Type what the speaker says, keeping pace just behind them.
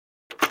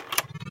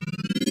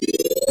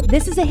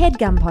This is a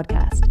HeadGum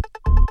podcast.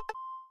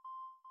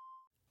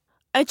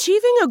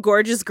 Achieving a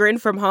gorgeous grin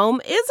from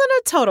home isn't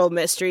a total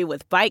mystery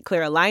with Byte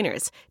Clear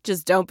aligners.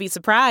 Just don't be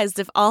surprised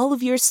if all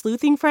of your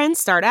sleuthing friends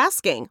start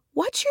asking,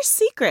 "What's your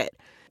secret?"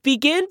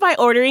 Begin by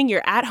ordering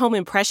your at-home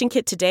impression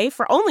kit today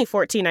for only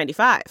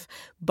 $14.95.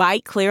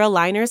 Byte Clear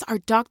aligners are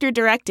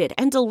doctor-directed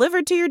and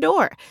delivered to your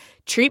door.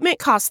 Treatment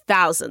costs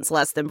thousands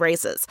less than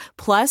braces.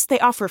 Plus, they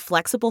offer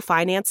flexible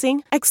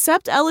financing,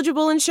 accept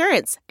eligible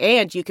insurance,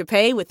 and you can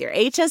pay with your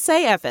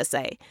HSA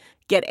FSA.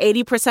 Get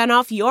 80%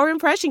 off your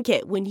impression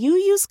kit when you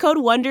use code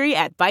WONDERY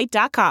at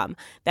Byte.com.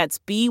 That's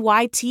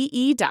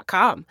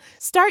BYTE.com.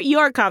 Start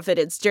your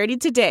confidence journey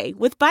today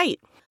with Byte.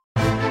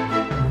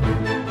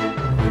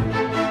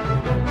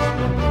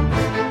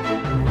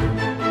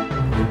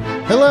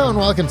 Hello and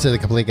welcome to the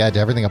Complete Guide to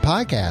Everything, a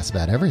podcast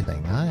about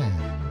everything. I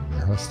am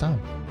your host,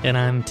 Tom. And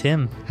I'm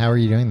Tim. How are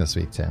you doing this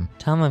week, Tim?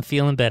 Tom, I'm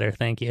feeling better,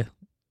 thank you.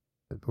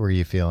 Were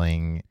you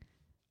feeling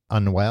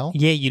unwell?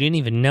 Yeah, you didn't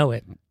even know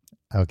it.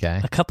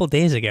 Okay. A couple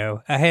days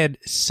ago, I had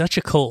such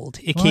a cold.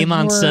 It came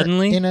on you were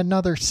suddenly. In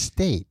another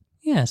state.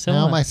 Yeah, so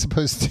How am I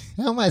supposed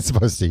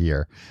to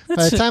hear?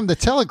 By the time the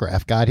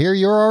telegraph got here,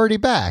 you were already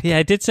back. Yeah,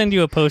 I did send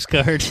you a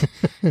postcard.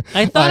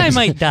 I thought I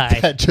might die.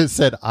 That just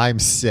said, I'm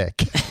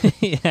sick.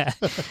 Yeah.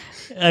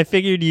 I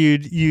figured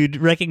you'd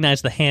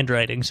recognize the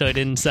handwriting, so I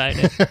didn't sign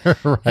it.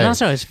 Right. And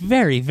also, I was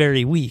very,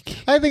 very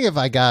weak. I think if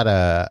I got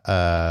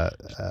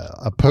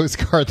a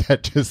postcard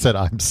that just said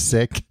I'm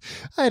sick,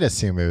 I'd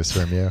assume it was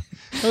from you.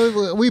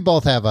 We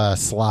both have a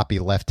sloppy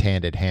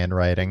left-handed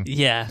handwriting.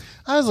 Yeah.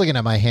 I was looking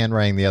at my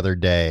handwriting the other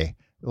day.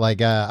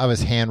 I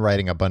was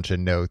handwriting a bunch of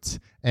notes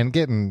and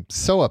getting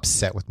so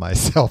upset with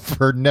myself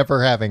for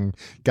never having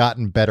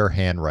gotten better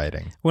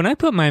handwriting. When I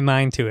put my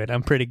mind to it,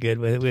 I'm pretty good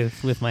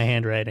with my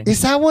handwriting.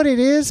 Is that what it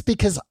is?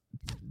 Because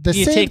the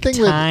you same take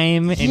thing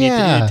time with and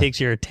it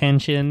takes your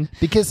attention.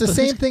 Because the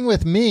same thing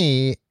with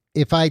me,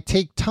 if I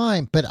take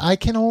time, but I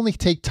can only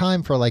take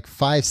time for like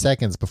 5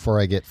 seconds before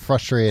I get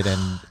frustrated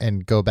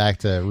and go back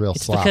to real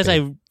It's sloppy. because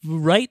I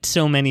write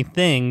so many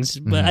things,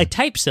 but I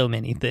type so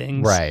many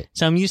things. Right.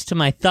 So I'm used to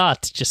my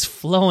thoughts just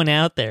flowing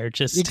out there.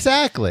 Just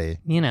Exactly.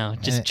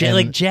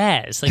 Like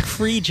jazz, like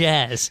free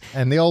jazz.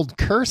 And the old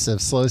cursive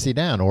slows you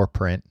down, or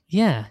print.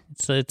 Yeah.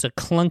 It's a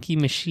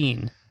clunky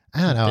machine.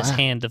 I don't know. This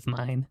hand of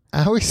mine.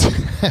 I always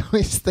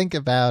think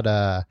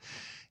about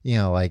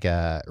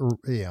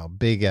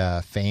big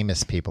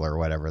famous people or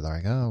whatever. They're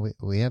like, oh,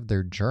 we have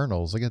their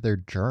journals. Look at their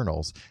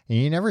journals. And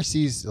you never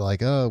see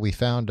like, oh, we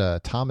found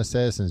Thomas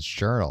Edison's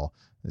journal.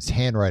 His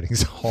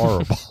handwriting's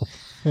horrible.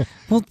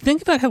 Well,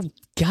 think about how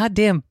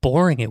goddamn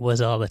boring it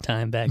was all the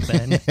time back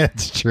then.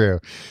 It's true.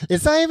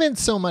 It's not even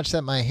so much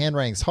that my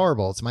handwriting's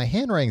horrible. It's my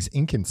handwriting's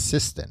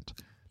inconsistent.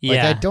 Yeah.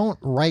 Like, I don't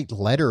write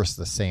letters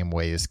the same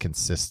way as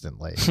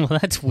consistently. Well,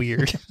 that's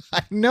weird.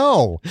 I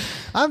know.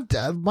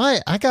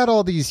 I got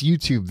all these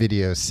YouTube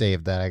videos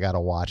saved that I got to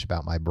watch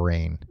about my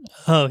brain.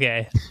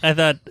 Okay. I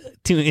thought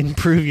to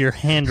improve your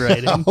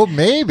handwriting. Oh,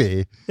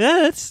 maybe. Yeah,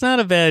 that's not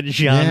a bad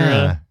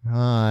genre. Yeah.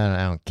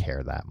 I don't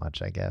care that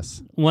much, I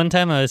guess. One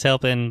time I was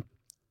helping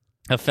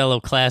a fellow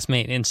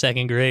classmate in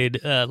second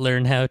grade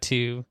learn how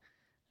to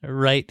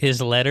write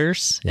his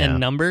letters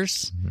and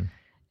numbers. Mm-hmm.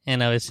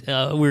 And I was,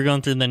 we were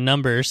going through the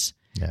numbers.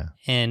 Yeah.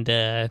 And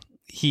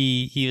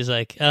he was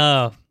like,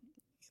 "Oh,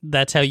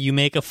 that's how you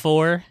make a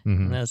 4?"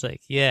 Mm-hmm. And I was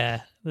like,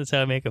 "Yeah, that's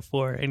how I make a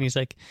 4." And he's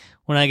like,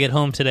 "When I get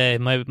home today,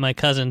 my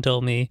cousin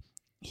told me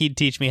he'd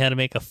teach me how to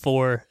make a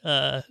 4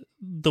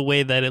 the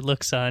way that it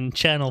looks on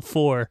Channel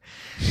 4."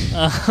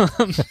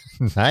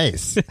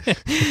 Nice.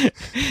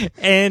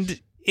 And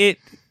it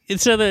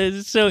with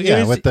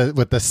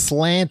the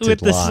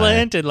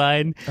slanted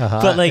line,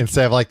 but like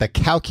instead of like the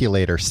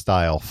calculator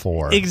style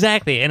 4.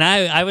 Exactly. And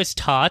I was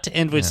taught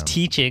and was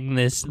teaching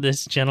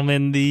this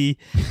gentleman the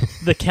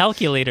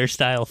calculator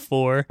style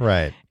 4.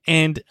 Right.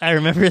 And I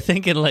remember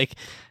thinking like,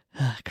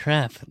 oh,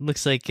 crap, it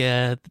looks like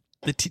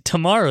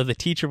tomorrow the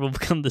teacher will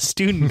become the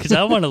student because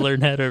I want to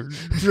learn how to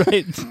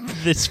write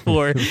this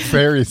 4.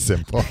 Very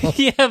simple.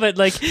 Yeah, but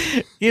like,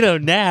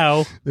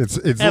 now it's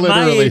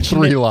literally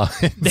 3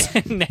 lines.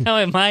 Now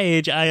at my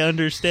age, I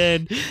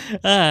understand.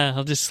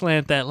 I'll just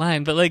slant that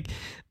line. But like,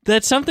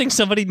 that's something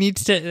somebody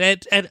needs to,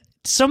 at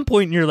some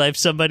point in your life,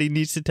 somebody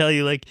needs to tell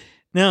you like,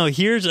 no,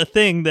 here's a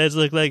thing that's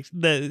like that,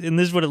 and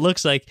this is what it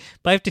looks like.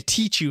 But I have to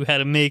teach you how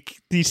to make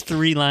these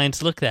 3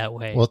 lines look that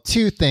way. Well,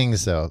 2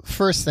 things though.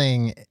 First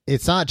thing,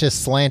 it's not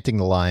just slanting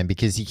the line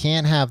because you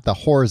can't have the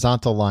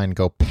horizontal line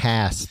go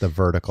past the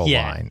vertical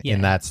line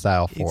in that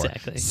style 4.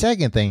 Exactly.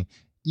 Second thing,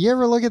 you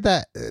ever look at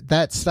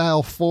that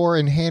style 4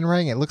 in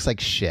handwriting? It looks like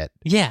shit.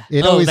 Yeah.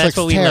 It always looks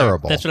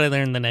terrible. That's what I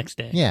learned the next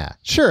day. Yeah.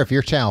 Sure, if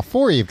you're Channel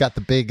 4, you've got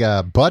the big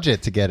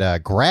budget to get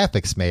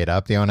graphics made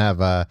up. You don't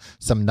have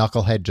some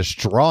knucklehead just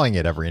drawing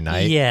it every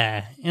night.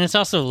 Yeah. And it's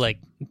also like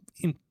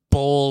in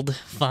bold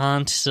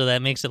font, so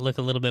that makes it look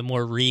a little bit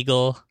more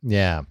regal.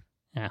 Yeah.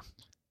 Yeah.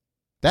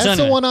 That's So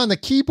the anyway. one on the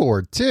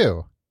keyboard,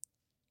 too.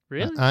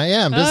 Really? I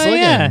am. Just Oh,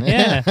 looking.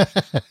 yeah.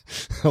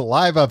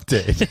 Live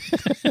update.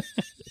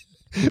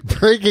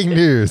 Breaking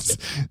news.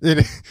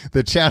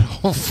 The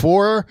Channel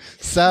 4,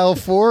 Style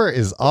 4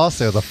 is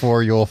also the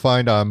 4 you'll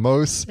find on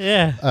most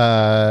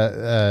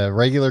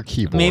regular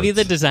keyboards. Maybe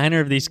the designer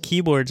of these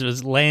keyboards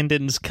was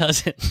Landon's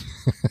cousin.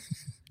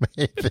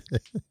 Maybe.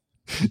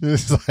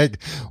 It's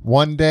like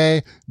one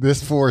day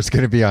this 4 is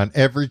going to be on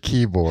every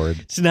keyboard.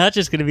 It's not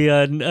just going to be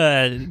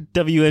on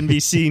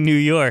WNBC New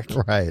York.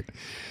 Right.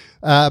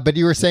 But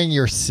you were saying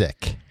you're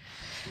sick.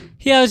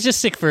 Yeah, I was just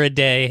sick for a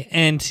day,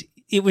 and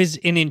it was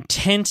an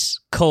intense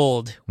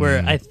cold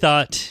where I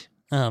thought,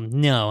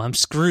 no, I'm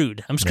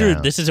screwed.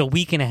 Yeah. This is a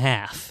week and a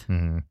half.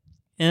 Mm-hmm. And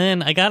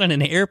then I got on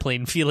an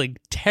airplane feeling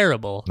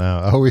terrible. No,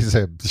 always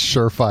a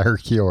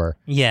surefire cure.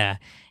 Yeah.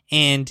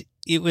 And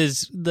it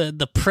was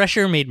the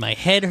pressure made my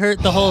head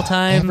hurt the whole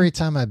time. Every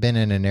time I've been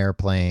in an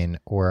airplane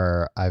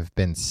where I've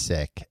been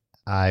sick,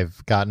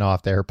 I've gotten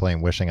off the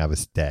airplane wishing I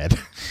was dead.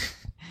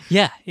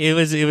 Yeah, it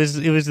was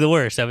the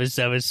worst.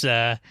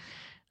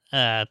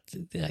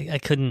 I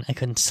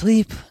couldn't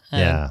sleep.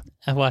 Yeah.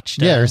 I watched.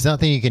 There's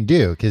nothing you can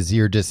do because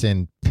you're just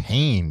in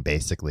pain.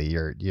 Basically,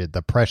 you're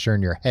the pressure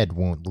in your head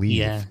won't leave.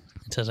 Yeah.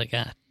 So I was like,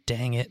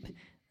 dang it.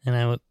 And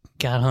I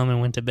got home and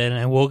went to bed, and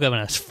I woke up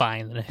and I was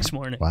fine the next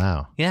morning.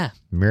 Wow. Yeah.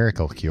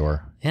 Miracle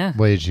cure. Yeah.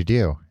 What did you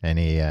do?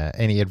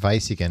 Any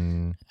advice you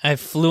can? I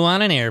flew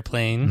on an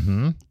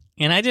airplane,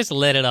 and I just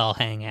let it all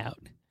hang out.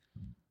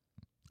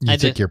 You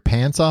took your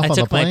pants off on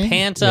the plane? I took my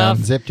pants off.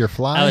 Unzipped your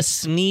fly? I was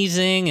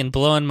sneezing and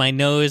blowing my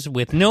nose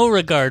with no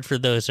regard for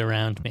those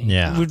around me.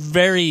 Yeah. It would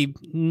very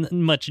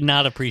much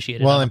not appreciate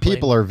it. Well, and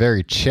people are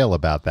very chill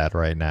about that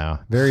right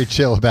now. Very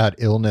chill about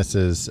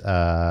illnesses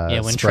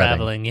when spreading.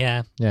 traveling,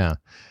 yeah. Yeah.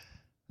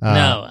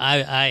 No,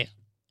 I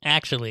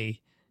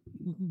actually,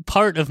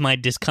 part of my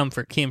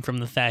discomfort came from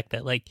the fact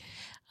that, like,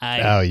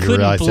 I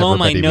couldn't blow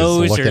my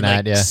nose or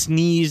like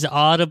sneeze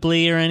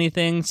audibly or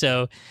anything,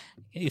 so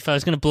if I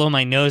was going to blow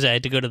my nose, I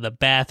had to go to the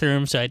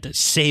bathroom, so I had to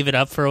save it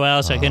up for a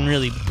while so I couldn't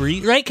really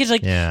breathe. Right? Because,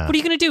 like, what are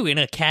you going to do in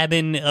a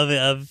cabin of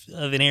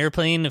an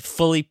airplane, a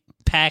fully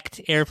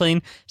packed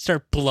airplane,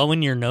 start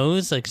blowing your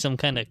nose like some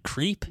kind of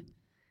creep?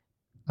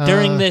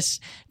 During this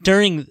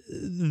time of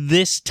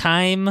the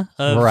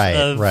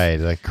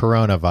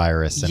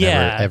coronavirus and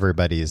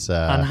everybody's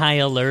on high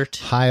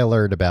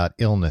alert about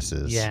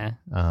illnesses.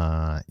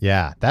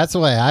 That's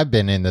why I've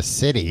been in the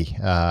city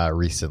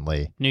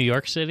recently. New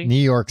York City.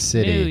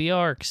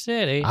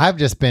 I've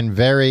just been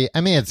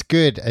it's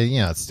good,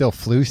 it's still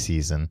flu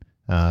season,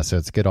 so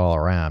it's good all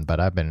around, but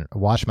I've been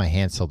wash my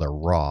hands till they're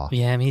raw.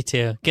 Yeah, me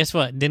too. Guess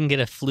what? Didn't get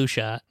a flu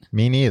shot.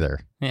 Me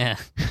neither. Yeah.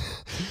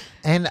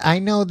 And I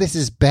know this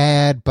is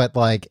bad, but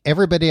like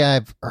everybody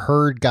I've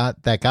heard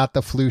got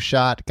the flu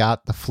shot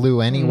got the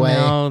flu anyway.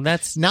 No,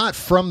 that's not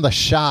from the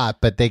shot,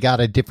 but they got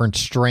a different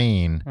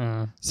strain.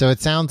 So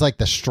it sounds like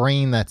the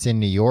strain that's in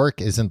New York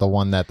isn't the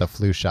one that the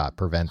flu shot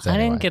prevents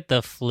anyway. I didn't get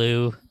the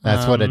flu.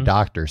 That's what a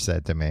doctor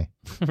said to me.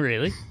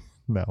 Really?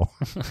 No.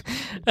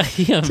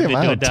 Tim,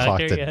 I don't talk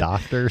to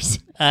doctors.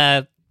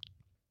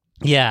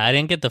 Yeah, I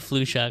didn't get the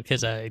flu shot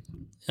because I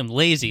am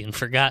lazy and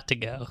forgot to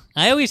go.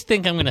 I always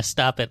think I'm going to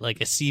stop at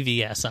like a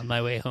CVS on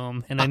my way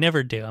home, and I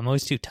never do. I'm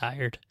always too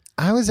tired.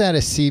 I was at a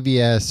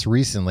CVS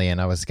recently, and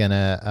I was going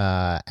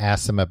to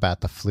ask them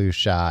about the flu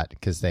shot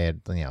because they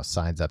had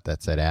signs up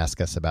that said,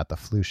 ask us about the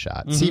flu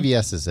shot.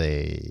 CVS is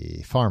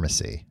a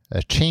pharmacy,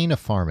 a chain of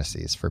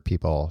pharmacies for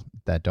people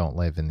that don't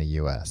live in the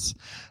U.S.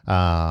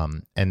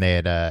 And they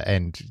had,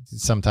 and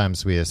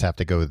sometimes we just have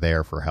to go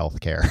there for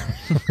healthcare.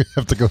 We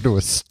have to go to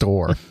a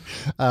store.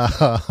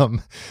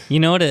 You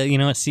know what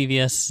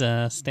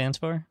CVS stands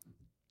for?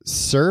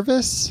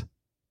 Service,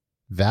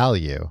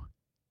 value,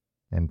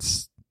 and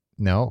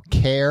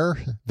care,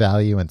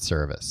 value, and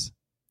service.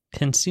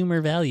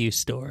 Consumer Value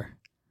Store.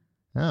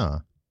 Oh,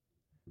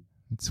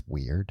 that's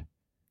weird.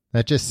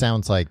 That just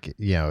sounds like,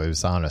 it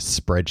was on a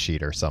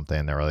spreadsheet or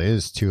something. They were like, it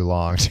was too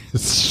long.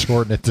 Just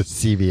shorten it to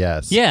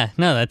CVS. Yeah,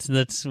 no,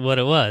 that's what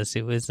it was.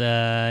 It was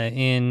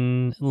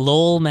in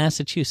Lowell,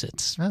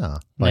 Massachusetts. Oh,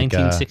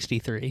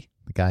 1963.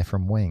 The guy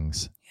from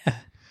Wings. Yeah.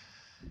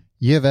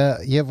 You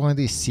have one of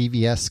these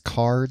CVS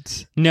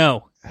cards?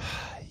 No.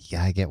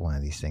 Yeah, I get one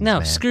of these things. No,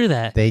 man. Screw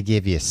that. They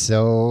give you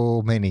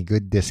so many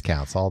good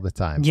discounts all the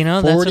time.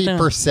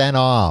 40%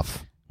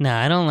 off. No,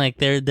 I don't like.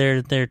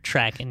 They're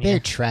tracking you.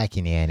 They're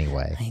tracking you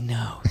anyway. I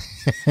know.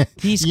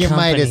 These you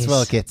companies, might as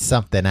well get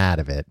something out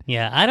of it.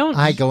 Yeah, I don't.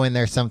 I go in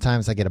there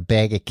sometimes. I get a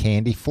bag of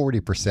candy,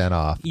 40%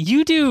 off.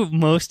 You do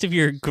most of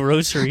your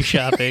grocery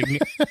shopping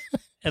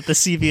at the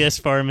CVS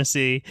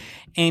pharmacy,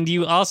 and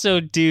you also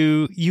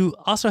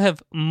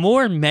have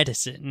more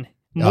medicine.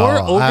 More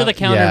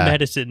over-the-counter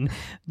medicine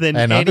than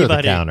and anybody. Under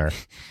the counter.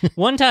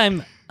 One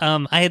time,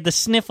 I had the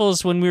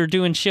sniffles when we were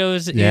doing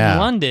shows in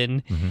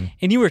London,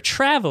 and you were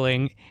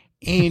traveling,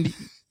 and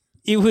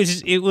it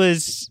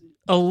was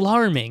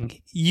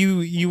alarming.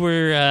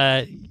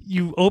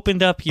 You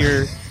opened up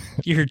your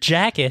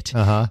jacket,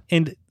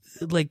 and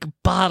like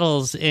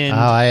bottles and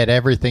I had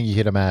everything you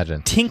could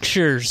imagine.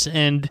 Tinctures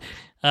and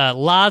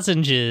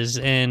lozenges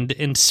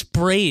and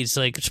sprays.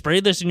 Like, spray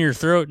this in your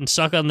throat and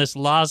suck on this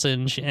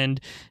lozenge and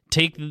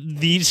take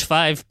these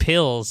 5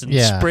 pills and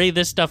spray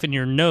this stuff in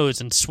your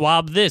nose and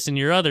swab this in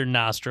your other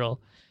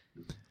nostril.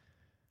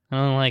 I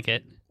don't like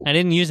it. I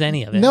didn't use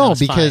any of it. No,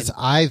 because fine.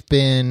 I've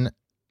been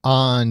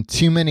on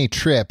too many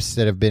trips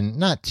that have been,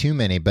 not too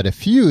many, but a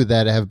few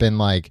that have been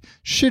like,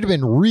 should have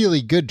been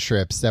really good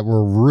trips that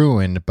were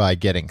ruined by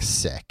getting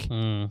sick.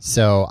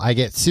 So I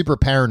get super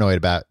paranoid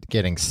about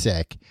getting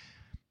sick.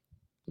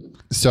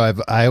 So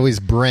I always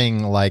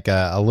bring like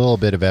a little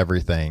bit of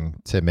everything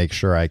to make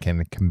sure I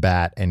can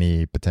combat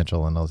any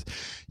potential illness.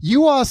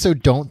 You also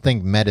don't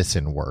think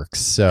medicine works,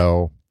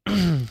 so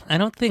I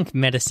don't think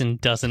medicine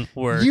doesn't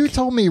work. you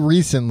told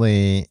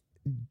me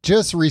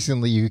just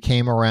recently, you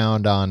came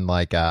around on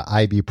like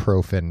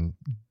ibuprofen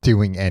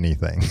doing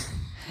anything.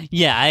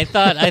 Yeah, I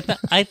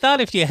thought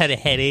if you had a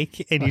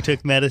headache and you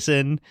took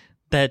medicine,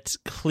 that's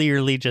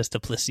clearly just a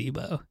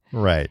placebo.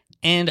 Right.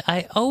 And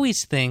I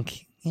always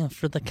think,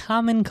 for the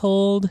common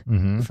cold,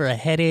 for a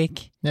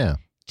headache,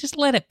 just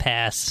let it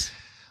pass.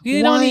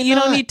 You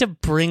don't need to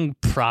bring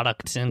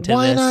products into this.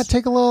 Why not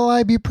take a little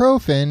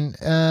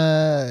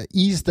ibuprofen,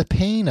 ease the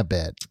pain a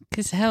bit?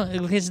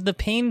 Because the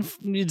pain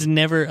is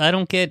never. I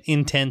don't get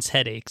intense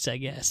headaches, I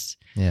guess.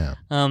 Yeah.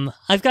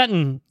 I've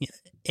gotten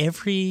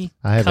every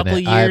couple of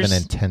years. I have an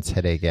intense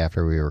headache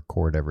after we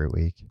record every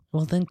week.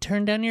 Well, then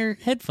turn down your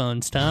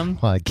headphones, Tom.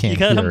 Well, I can't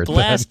hear it. You got hear them it,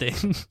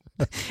 blasting.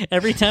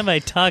 Every time I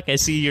talk, I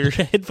see your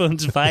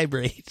headphones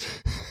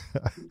vibrate.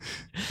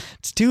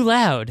 It's too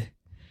loud.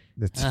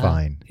 It's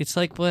fine. It's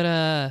like what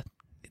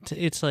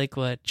it's like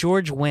what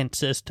George Wendt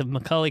says to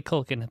Macaulay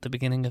Culkin at the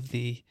beginning of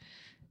the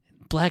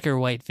Black or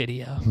White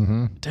video.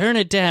 Turn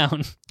it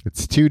down.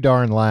 It's too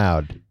darn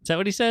loud. Is that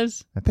what he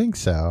says? I think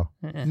so.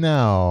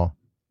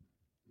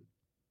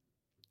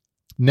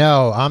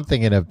 No, I'm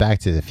thinking of Back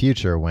to the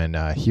Future when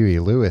Huey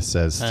Lewis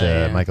says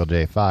to Michael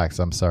J. Fox,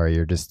 "I'm sorry,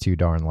 you're just too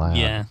darn loud."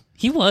 Yeah,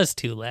 he was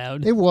too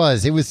loud. It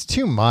was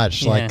too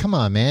much. Like, come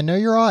on, man, know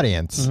your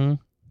audience.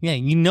 Yeah,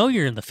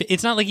 you're in the.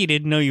 It's not like you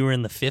didn't know you were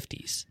in the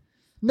 50s.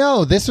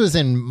 No, this was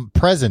in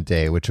present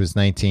day, which was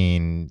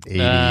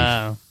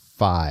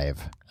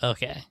 1985.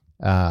 Okay.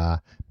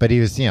 But he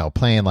was,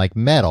 playing like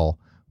metal.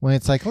 When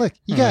it's like, look,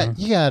 you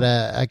got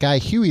a guy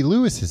Huey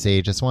Lewis's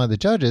age as one of the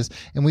judges,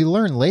 and we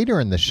learn later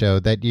in the show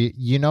that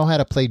you know how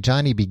to play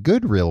Johnny Be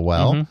Good real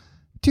well.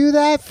 Do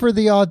that for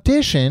the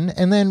audition,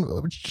 and then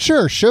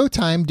sure,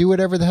 Showtime, do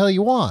whatever the hell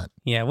you want.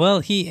 Yeah,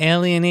 well, he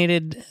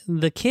alienated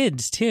the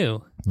kids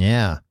too.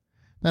 Yeah.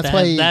 That's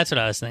why. That's what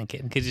I was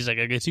thinking. Because he's like,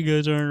 I guess you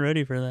guys aren't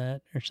ready for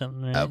that or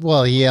something. Right?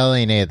 Well, he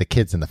alienated the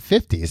kids in the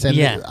 50s, and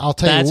I'll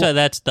tell you,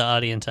 that's the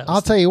audience.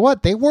 I'll tell you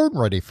what, they weren't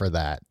ready for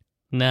that.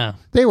 No,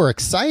 they were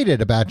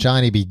excited about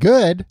Johnny Be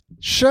Good.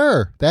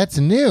 Sure, that's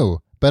new,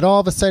 but all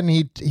of a sudden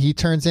he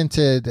turns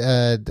into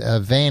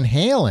Van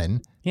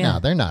Halen. Yeah. No,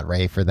 they're not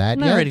ready for that.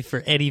 Not ready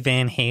for Eddie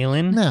Van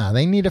Halen. No,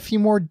 they need a few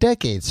more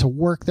decades to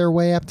work their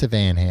way up to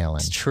Van Halen.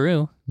 It's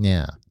true.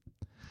 Yeah.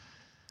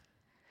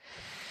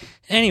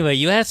 Anyway,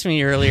 you asked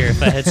me earlier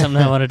if I had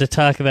something I wanted to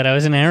talk about. I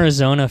was in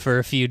Arizona for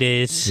a few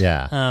days.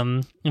 Yeah.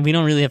 And we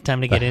don't really have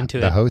time to get into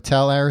it. The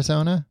Hotel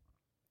Arizona?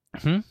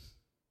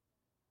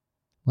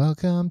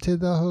 Welcome to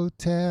the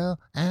Hotel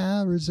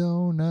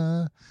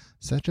Arizona.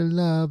 Such a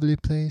lovely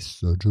place.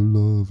 Such a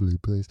lovely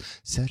place.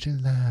 Such a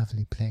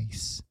lovely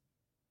place.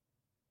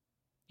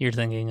 You're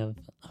thinking of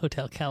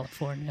Hotel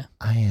California.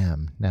 I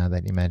am, now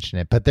that you mention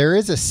it. But there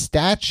is a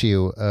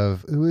statue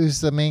of, who's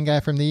the main guy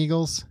from the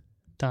Eagles?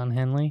 Don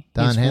Henley.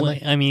 Don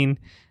Henley? I mean,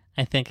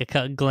 I think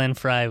Glenn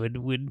Fry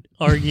would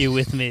argue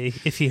with me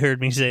if he heard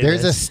me say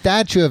There's this. a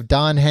statue of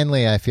Don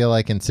Henley, I feel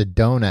like, in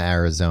Sedona,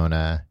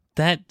 Arizona.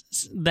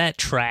 That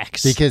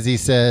tracks. Because he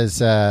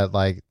says,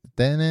 like,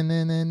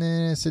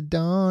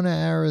 Sedona,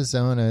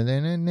 Arizona,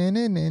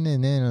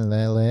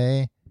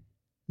 LA.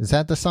 Is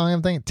that the song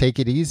I'm thinking? Take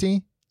It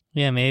Easy?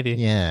 Yeah, maybe.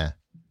 Yeah.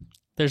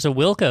 There's a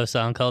Wilco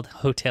song called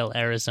Hotel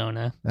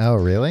Arizona. Oh,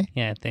 really?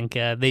 Yeah, I think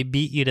they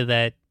beat you to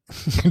that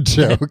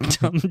joke.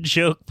 Dumb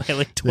joke by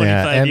like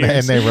 25 years.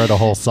 And they wrote a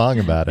whole song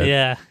about it.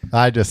 Yeah.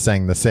 I just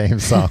sang the same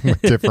song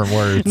with different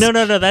words. No,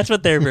 that's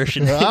what their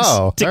version is.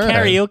 Oh, it's a all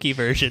right. karaoke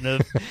version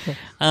of.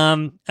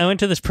 I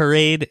went to this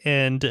parade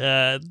and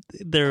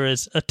there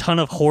was a ton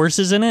of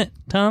horses in it,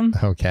 Tom.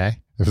 Okay.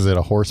 Was it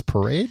a horse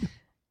parade?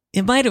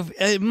 It might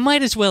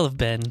as well have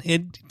been.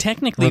 It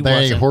technically Were there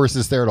wasn't. any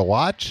horses there to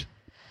watch?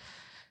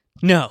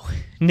 No.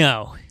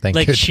 Thank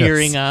like goodness.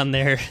 cheering on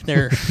their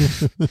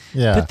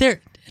Yeah. But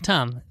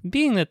Tom,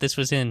 being that this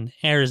was in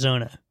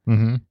Arizona,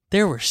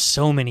 there were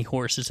so many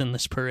horses in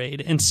this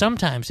parade, and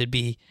sometimes it'd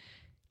be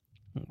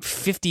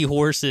 50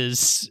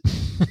 horses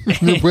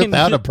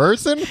Without a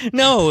person?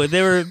 No,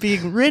 they were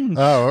being ridden.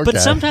 Oh, okay.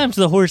 But sometimes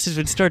the horses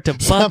would start to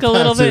buck Sometimes a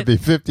little bit. it'd be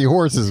 50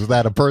 horses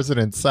without a person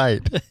in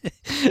sight.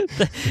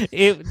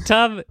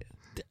 Tom,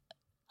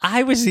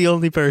 I was the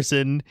only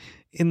person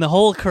in the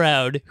whole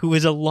crowd who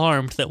was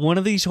alarmed that one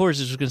of these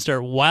horses was going to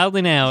start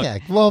wilding out. Yeah,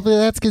 well,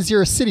 that's because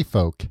you're a city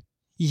folk.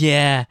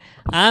 Yeah,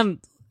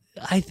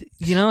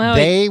 you know how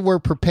they were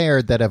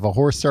prepared that if a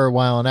horse started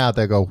wilding out,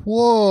 they go,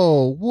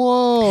 whoa,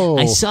 whoa.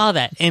 I saw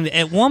that, and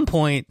at one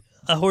point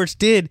a horse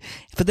did,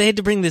 but they had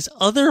to bring this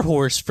other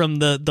horse from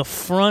the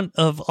front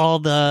of all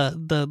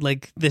the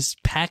like this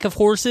pack of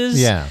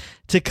horses,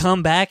 to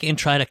come back and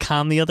try to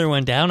calm the other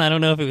one down. I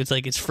don't know if it was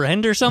like his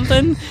friend or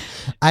something.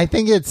 I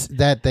think it's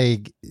that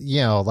they,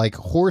 like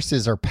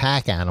horses are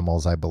pack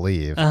animals, I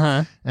believe.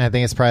 And I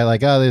think it's probably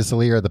like, oh, there's the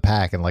leader of the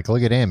pack, and like,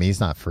 look at him, he's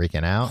not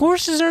freaking out.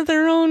 Horses are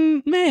their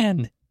own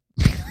man.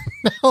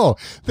 No,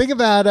 think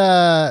about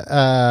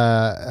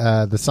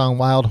the song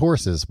Wild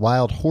Horses.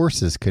 Wild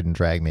horses couldn't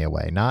drag me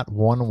away. Not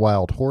one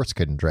wild horse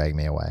couldn't drag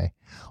me away.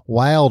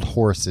 Wild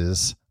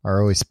horses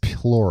are always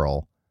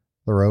plural.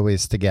 They're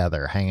always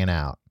together, hanging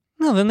out.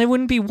 No, then they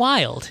wouldn't be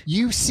wild.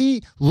 You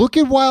see, look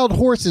at wild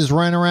horses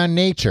running around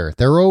nature.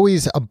 They're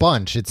always a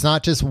bunch. It's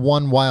not just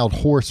one wild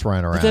horse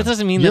running around. But that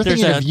doesn't mean You're that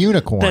there's thinking of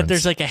unicorns. that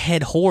there's like a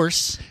head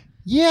horse.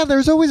 Yeah,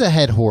 there's always a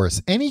head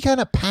horse. Any kind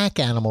of pack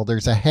animal,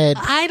 there's a head.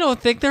 I don't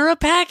think they're a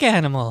pack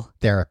animal.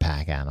 They're a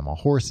pack animal.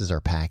 Horses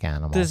are pack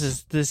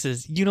animals. This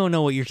is you don't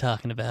know what you're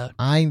talking about.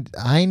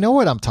 I know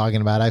what I'm talking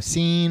about. I've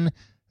seen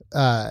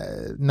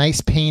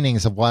nice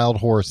paintings of wild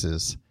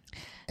horses.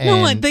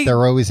 And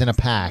they're always in a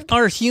pack.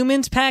 Are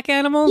humans pack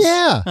animals?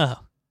 Yeah. Oh.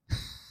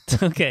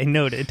 Okay,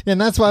 noted.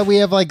 And that's why we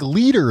have like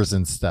leaders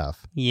and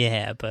stuff.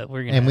 Yeah, but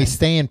we're gonna. And we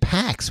stay in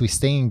packs. We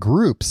stay in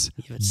groups.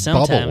 Yeah, but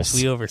sometimes Bubbles.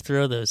 we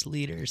overthrow those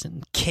leaders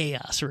and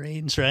chaos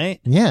reigns, right?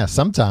 Yeah,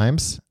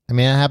 sometimes. I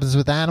mean, that happens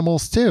with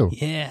animals too.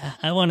 Yeah,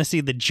 I want to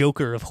see the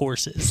Joker of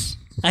horses.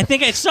 I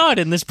think I saw it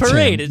in this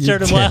parade. Tim, It's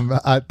sort of Tim,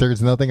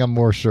 there's nothing I'm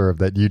more sure of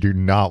that you do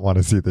not want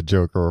to see the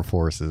Joker of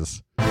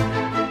horses.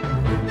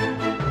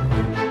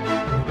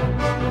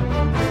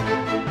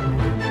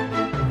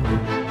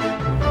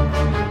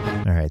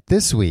 All right,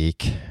 this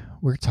week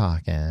we're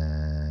talking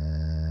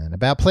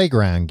about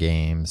playground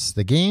games.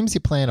 The games you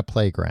play on a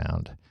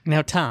playground.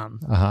 Now, Tom.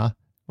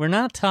 We're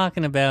not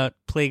talking about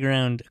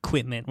playground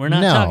equipment. We're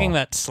not talking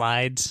about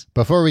slides.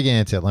 Before we get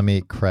into it, let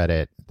me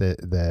credit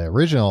the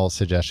original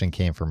suggestion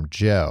came from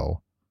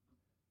Joe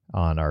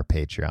on our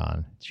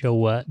Patreon. Joe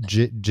what?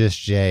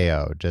 Just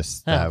J-O.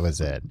 That was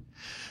it.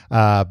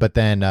 But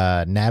then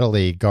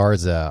Natalie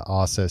Garza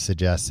also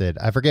suggested,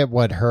 I forget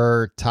what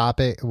her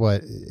topic,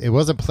 it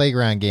wasn't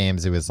playground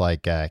games, it was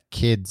like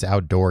kids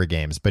outdoor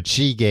games, but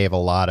she gave a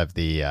lot of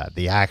the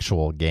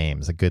actual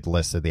games, a good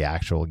list of the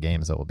actual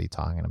games that we'll be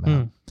talking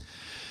about.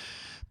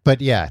 But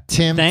yeah,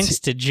 Tim. Thanks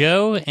to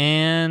Joe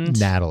and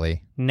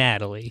Natalie.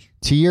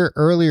 To your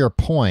earlier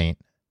point,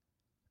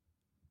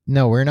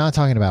 no, we're not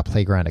talking about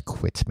playground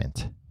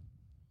equipment.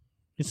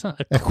 It's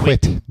not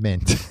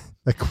equipment.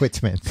 We're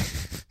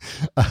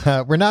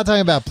not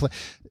talking about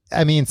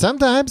I mean,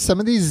 sometimes some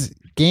of these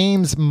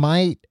games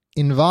might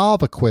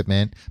involve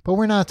equipment, but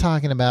we're not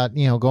talking about,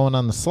 going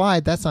on the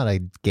slide. That's not a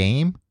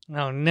game.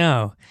 Oh,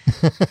 no.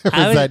 Was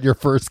that your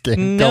first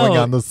game, going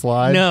on the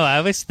slide? No, I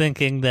was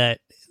thinking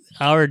that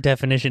our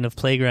definition of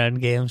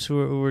playground games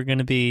were going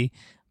to be,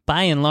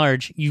 by and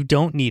large, you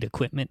don't need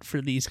equipment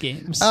for these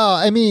games. Oh,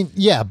 I mean,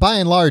 yeah, by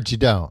and large, you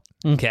don't.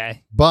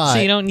 Okay. But so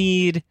you don't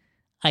need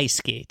ice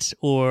skates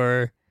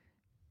or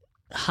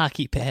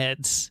hockey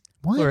pads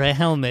or a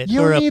helmet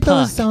you or a puck. You don't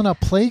need those on a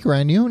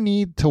playground. You don't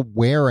need to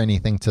wear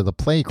anything to the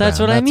playground. That's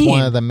what I mean.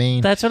 One of the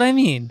main. That's what I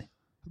mean.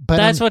 But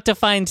that's what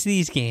defines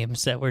these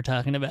games that we're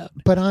talking about.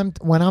 But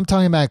when I'm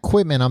talking about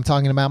equipment, I'm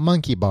talking about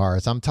monkey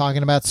bars. I'm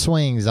talking about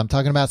swings. I'm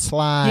talking about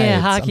slides. Yeah,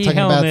 hockey I'm talking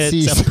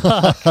helmets,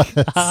 about a puck,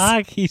 a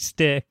hockey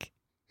stick.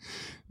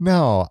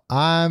 No,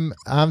 I'm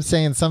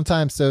saying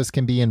sometimes those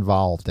can be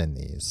involved in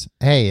these.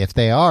 Hey, if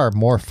they are,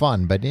 more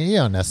fun, but you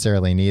don't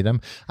necessarily need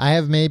them. I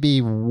have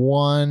maybe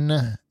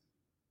one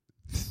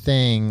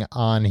thing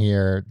on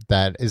here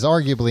that is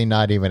arguably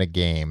not even a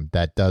game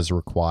that does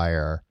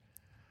require.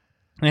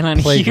 And on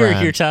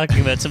here, you're talking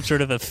about some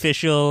sort of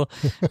official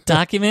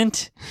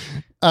document.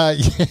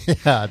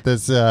 Yeah,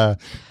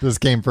 this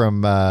came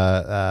from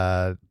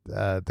the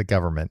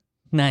government.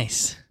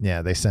 Nice.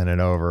 Yeah, they sent it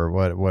over.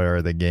 What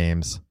are the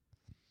games?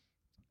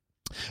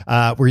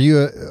 Were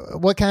you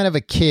what kind of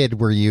a kid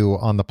were you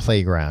on the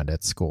playground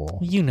at school?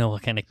 You know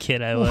what kind of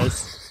kid I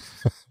was.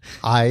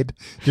 Hide?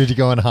 Did you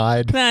go and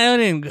hide? No, I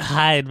didn't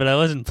hide, but I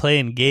wasn't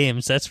playing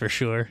games. That's for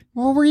sure.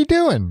 What were you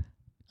doing?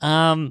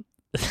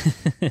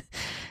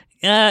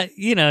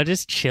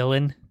 Just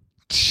chilling.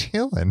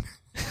 Chilling?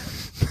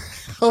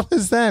 What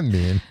does that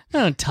mean?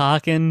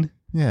 Talking.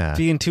 Yeah.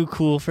 Being too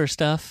cool for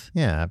stuff.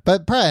 Yeah,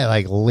 but probably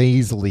like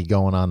lazily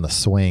going on the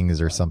swings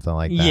or something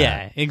like that.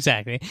 Yeah,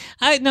 exactly.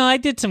 I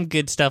did some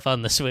good stuff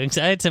on the swings.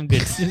 I had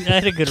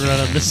a good run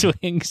on the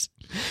swings.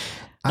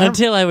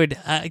 Until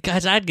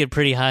I'd get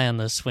pretty high on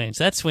those swings.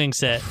 That swing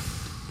set,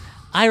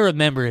 I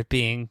remember it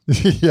being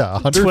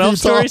 12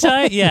 stories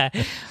high. Yeah.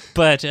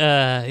 But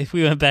if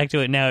we went back to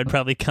it now, it'd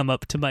probably come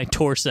up to my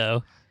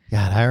torso.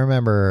 God, I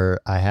remember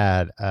I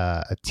had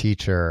a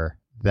teacher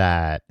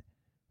that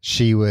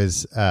she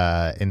was in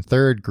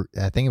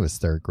I think it was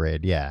third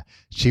grade. Yeah.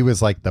 She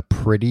was like the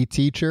pretty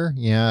teacher.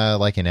 Yeah.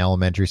 Like in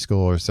elementary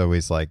school, there's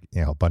always like,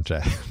 a bunch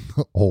of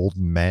old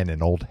men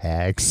and old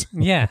hags.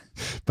 Yeah.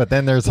 But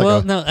then there's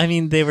like no, I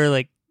mean, they were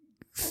like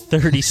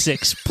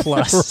 36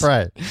 plus.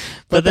 Right.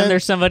 But then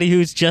there's somebody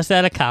who's just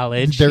out of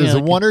college. There's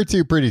one or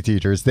two pretty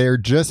teachers. They're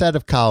just out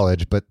of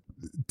college, but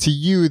to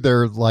you,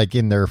 they're like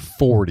in their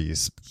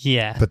 40s.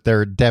 Yeah. But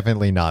they're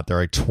definitely not. They're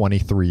like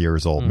 23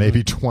 years old,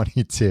 maybe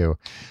 22.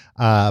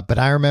 But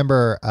I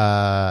remember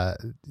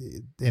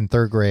in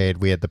third grade,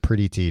 we had the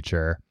pretty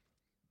teacher.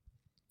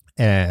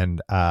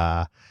 And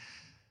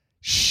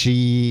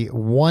she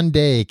one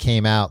day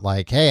came out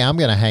like, hey, I'm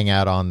going to hang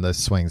out on the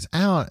swings.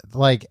 And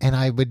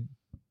I would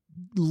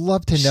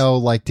love to know,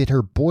 like, did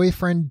her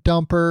boyfriend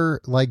dump her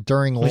like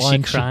during lunch?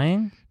 Was she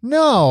crying?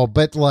 No,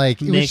 but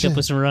like makeup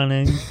was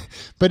running.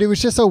 But it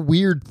was just a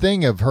weird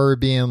thing of her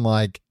being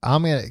like,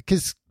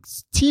 because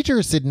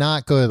teachers did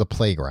not go to the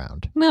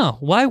playground. No,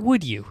 why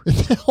would you?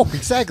 No,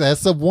 exactly.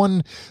 That's the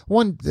one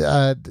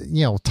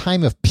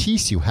time of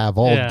peace you have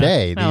all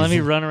day. Let me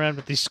run around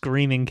with these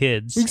screaming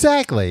kids.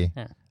 Exactly.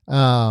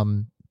 Yeah.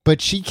 But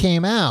she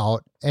came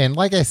out, and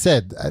like I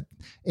said,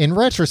 in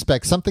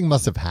retrospect, something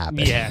must have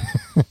happened. Yeah.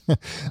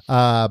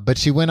 But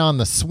she went on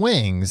the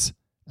swings.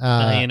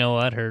 You know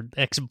what? Her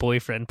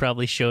ex-boyfriend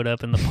probably showed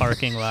up in the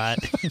parking lot.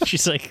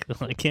 She's like,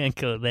 well, I can't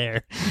go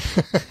there.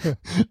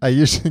 I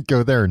usually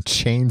go there and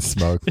chain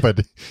smoke, but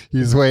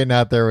he's waiting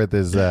out there with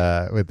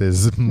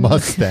his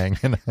Mustang,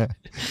 and I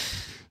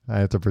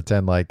have to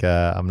pretend like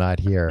I'm not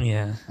here.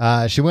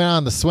 Yeah. She went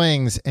on the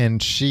swings,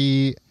 and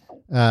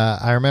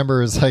I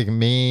remember it was like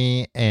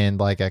me and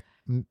like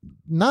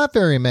not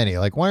very many,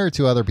 like one or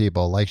two other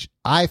people. Like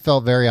I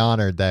felt very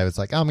honored that I was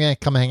like, I'm going to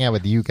come hang out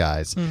with you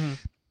guys. Mm-hmm.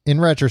 In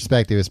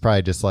retrospect, it was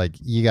probably just like,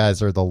 you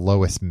guys are the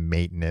lowest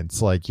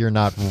maintenance. Like, you're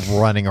not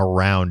running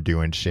around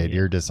doing shit. Yeah.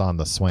 You're just on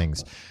the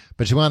swings.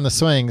 But she went on the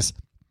swings,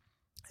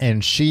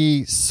 and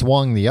she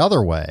swung the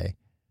other way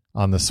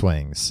on the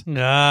swings.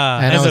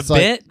 As a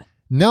bit?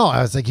 No,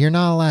 I was like, you're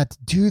not allowed to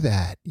do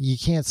that. You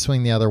can't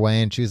swing the other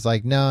way. And she was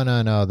like, no,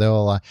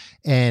 they'll allow.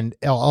 And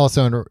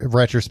also in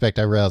retrospect,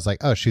 I realized like,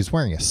 oh, she's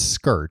wearing a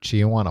skirt. She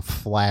didn't want to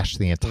flash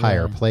the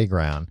entire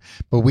playground.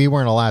 But we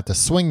weren't allowed to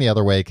swing the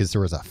other way because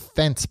there was a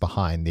fence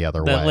behind the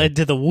other way. That led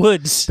to the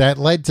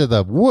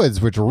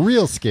woods. Which were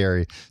real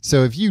scary.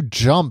 So if you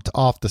jumped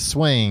off the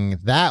swing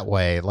that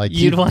way, like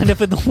you'd wind up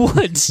in the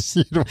woods.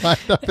 You'd wind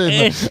up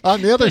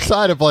on the other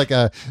side of like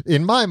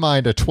in my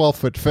mind, a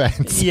 12-foot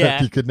fence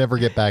that you could never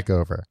get back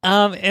over.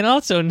 And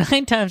also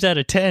 9 times out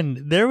of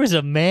 10, there was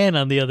a man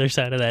on the other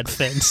side of that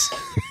fence.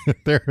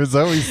 There was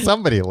always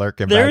somebody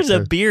lurking. There's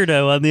a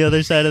beardo on the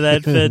other side of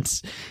that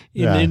fence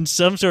in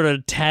some sort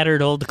of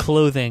tattered old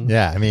clothing.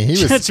 Yeah, I mean, he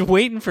was just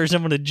waiting for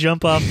someone to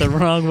jump off the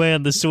wrong way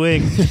on the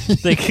swing.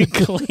 They could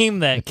claim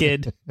that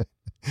kid.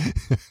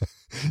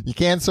 You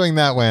can't swing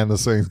that way on the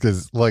swings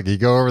because look, you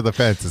go over the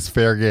fence, it's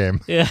fair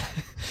game. Yeah.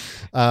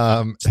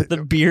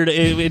 The beard,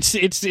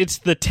 it's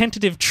the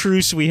tentative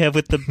truce we have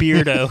with the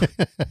beardo.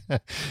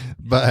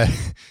 But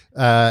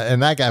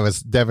and that guy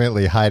was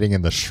definitely hiding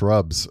in the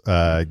shrubs,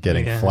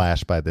 getting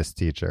flashed by this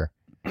teacher.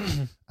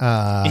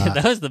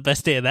 That was the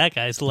best day of that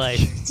guy's life.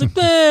 It's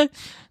like,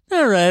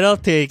 all right, I'll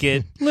take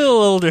it. A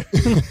little older, a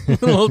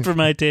little old for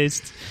my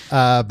taste.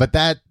 But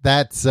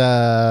that's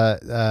why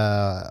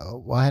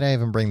did I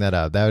even bring that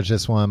up? That was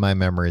just one of my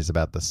memories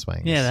about the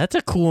swings. Yeah, that's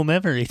a cool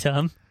memory,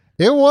 Tom.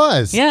 It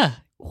was. Yeah.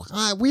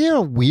 We had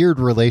weird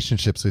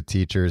relationships with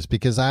teachers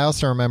because I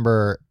also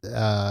remember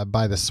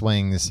by the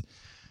swings,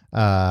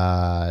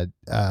 a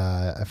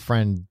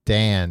friend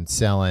Dan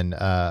selling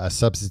a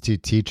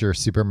substitute teacher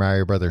Super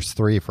Mario Brothers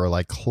 3 for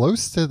like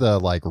close to the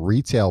like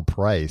retail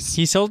price.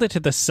 He sold it to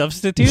the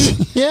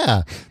substitute?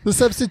 Yeah, the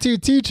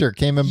substitute teacher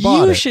came and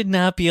bought it. You should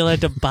not be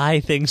allowed to buy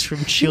things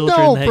from children.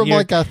 No, from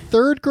like a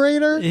third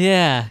grader?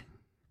 Yeah.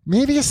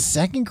 Maybe a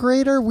second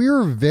grader? We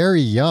were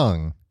very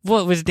young.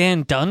 What, was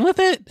Dan done with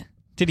it?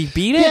 Did he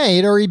beat it? Yeah,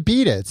 he'd already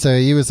beat it. So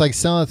he was like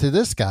selling it to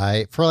this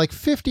guy for like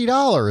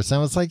 $50. And I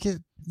was like, you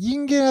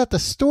can get it at the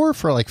store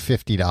for like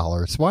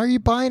 $50. Why are you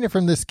buying it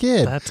from this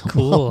kid? That's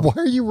cool. Why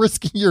are you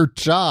risking your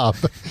job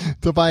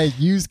to buy a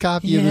used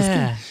copy of this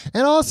game?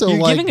 And also,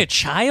 you're giving a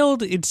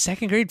child in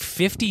second grade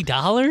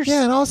 $50?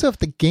 Yeah, and also if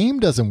the game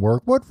doesn't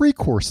work, what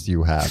recourse do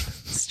you have?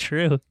 It's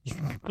true.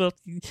 Well,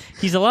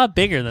 he's a lot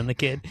bigger than the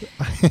kid.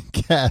 I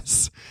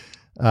guess.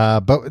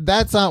 But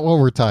that's not what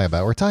we're talking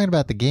about. We're talking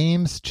about the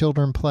games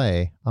children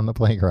play on the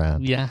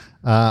playground. Yeah.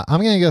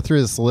 I'm going to go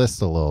through this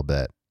list a little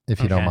bit,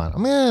 if you don't mind.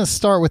 I'm going to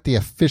start with the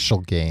official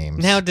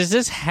games. Now, does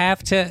this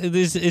have to...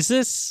 Is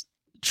this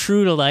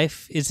true to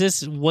life? Is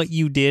this what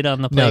you did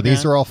on the playground? No,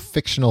 these are all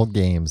fictional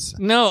games.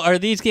 No, are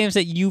these games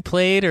that you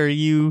played, or are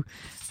you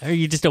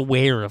just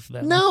aware of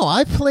them? No,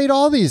 I played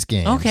all these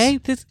games. Okay,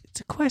 it's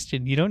a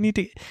question. You don't need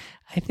to...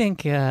 I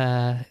think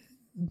the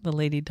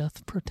lady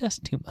doth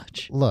protest too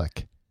much.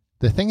 Look.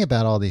 The thing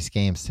about all these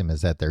games, Tim,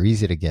 is that they're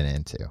easy to get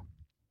into.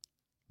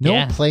 No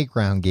Yeah.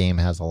 playground game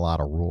has a lot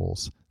of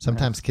rules.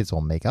 Sometimes kids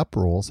will make up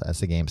rules as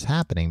the game's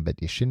happening,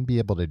 but you shouldn't be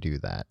able to do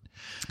that.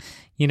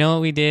 You know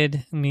what we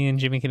did, me and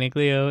Jimmy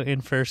Caniglio,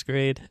 in first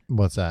grade?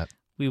 What's that?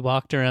 We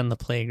walked around the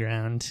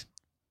playground,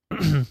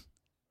 and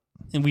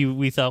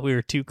we thought we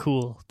were too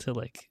cool to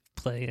like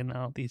play in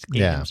all these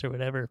games or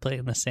whatever, play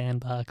in the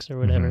sandbox or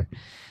whatever.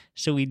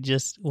 So we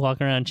just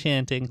walk around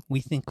chanting,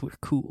 "We think we're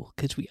cool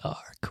because we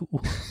are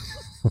cool."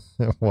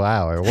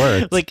 Wow, it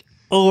worked. Like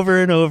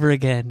over and over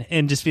again,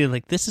 and just feeling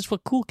like this is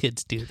what cool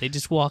kids do. They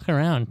just walk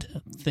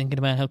around thinking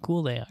about how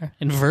cool they are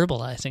and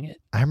verbalizing it.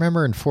 I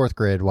remember in fourth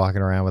grade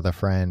walking around with a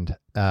friend,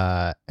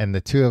 and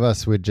the two of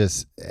us would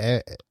just,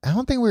 I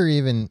don't think we were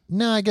even,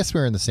 no, I guess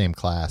we were in the same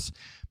class,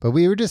 but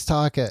we were just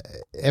talking,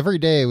 every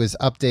day was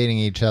updating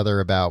each other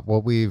about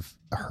what we've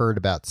heard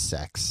about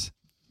sex.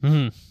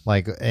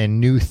 Like, and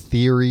new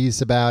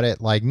theories about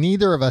it. Like,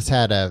 neither of us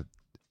had a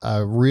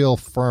real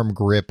firm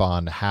grip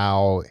on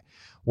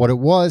what it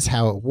was,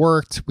 how it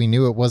worked. We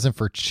knew it wasn't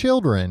for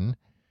children,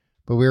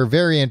 but we were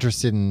very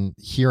interested in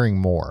hearing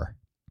more.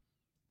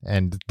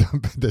 And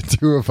the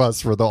two of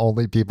us were the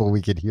only people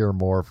we could hear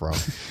more from.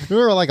 There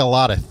were like a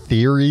lot of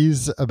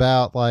theories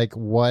about like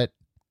what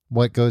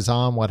goes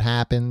on, what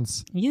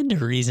happens. You had to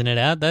reason it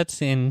out.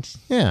 That's in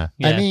Yeah.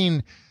 I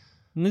mean,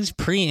 these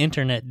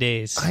pre-internet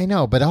days. I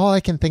know, but all I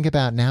can think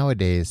about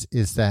nowadays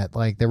is that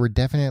like there were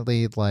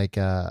definitely like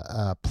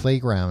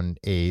playground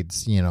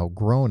aides,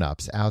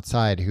 grown-ups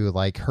outside who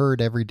like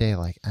heard every day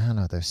like, I don't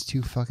know, those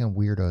two fucking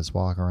weirdos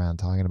walk around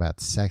talking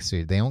about sex.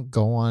 They don't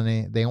go on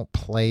they don't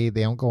play,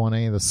 they don't go on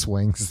any of the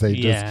swings. They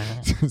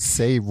just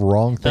say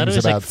wrong I thought things it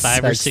was about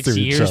like 5 or 6 sex to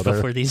each years other.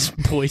 before these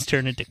boys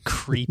turn into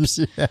creeps.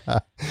 Yeah.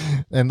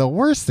 And the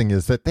worst thing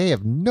is that they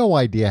have no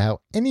idea how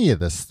any of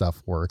this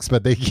stuff works,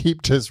 but they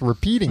keep just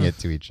repeating it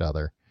to each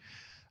other.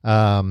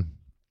 All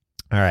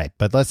right,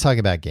 but let's talk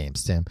about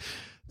games, Tim.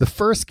 The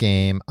first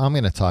game I'm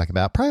going to talk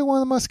about, probably one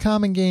of the most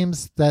common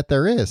games that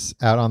there is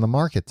out on the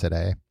market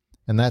today,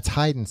 and that's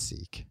hide and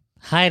seek.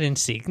 Hide and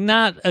seek,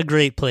 not a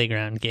great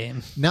playground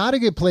game. Not a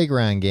good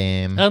playground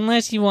game.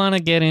 Unless you want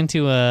to get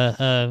into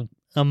a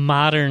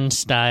modern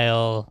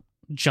style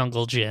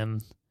jungle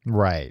gym.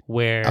 Right.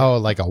 Where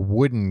like a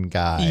wooden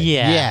guy.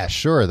 Yeah. Yeah,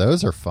 sure.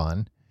 Those are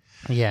fun.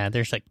 Yeah,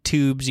 there's like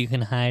tubes you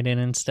can hide in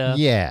and stuff.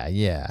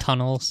 Yeah.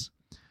 Tunnels.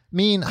 I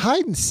mean,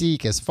 hide and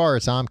seek, as far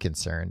as I'm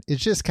concerned,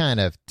 it's just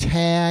kind of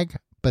tag,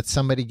 but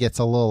somebody gets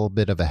a little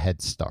bit of a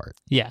head start.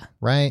 Yeah.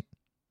 Right?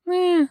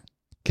 Eh.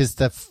 Because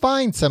to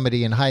find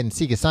somebody in hide and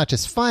seek, it's not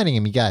just finding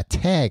them, you got to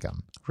tag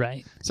them.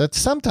 Right. So it's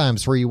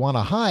sometimes where you want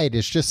to hide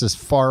is just as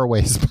far away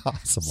as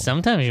possible.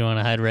 Sometimes you want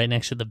to hide right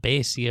next to the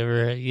base. You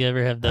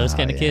ever have those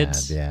kind of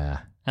kids? Yeah.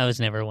 I was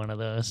never one of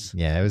those.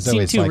 Yeah, it was Seemed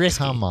always too like,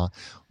 risky. come on.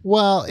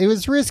 Well, it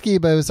was risky,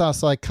 but it was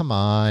also like, come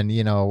on,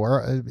 you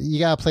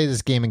got to play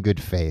this game in good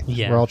faith.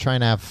 Yeah. We're all trying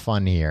to have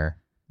fun here.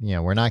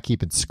 We're not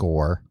keeping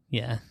score.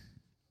 Yeah.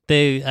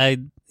 I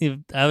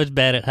was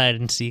bad at hide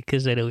and seek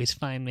because they'd always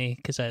find me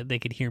because they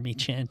could hear me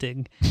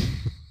chanting,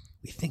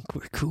 "We think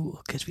we're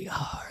cool because we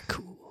are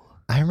cool."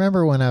 I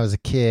remember when I was a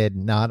kid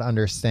not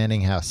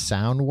understanding how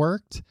sound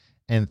worked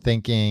and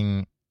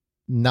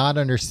not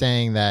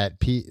understanding that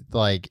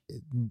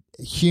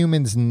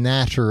humans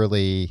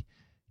naturally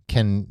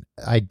can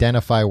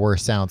identify where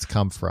sounds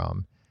come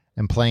from,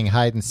 and playing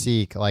hide and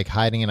seek, like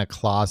hiding in a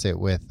closet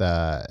with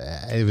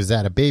it was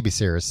at a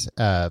babysitter's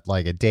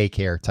like a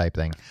daycare type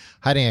thing,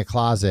 hiding in a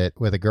closet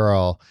with a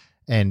girl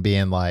and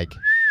being like,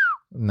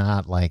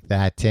 not like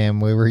that, Tim.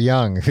 We were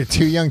young,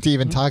 too young to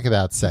even talk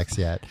about sex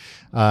yet.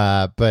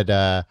 But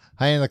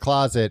hiding in the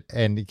closet,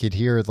 and you could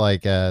hear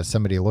like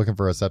somebody looking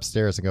for us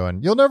upstairs and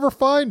going, "You'll never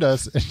find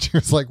us." And she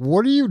was like,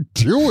 "What are you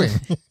doing?"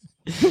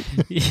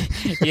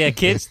 Yeah,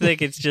 kids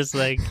think it's just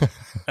like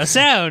a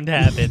sound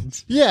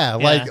happens. Yeah,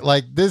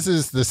 like this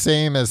is the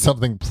same as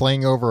something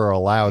playing over a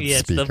loudspeaker. Yeah,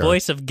 it's the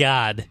voice of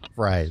God.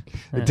 Right.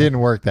 It didn't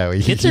work that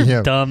way. Kids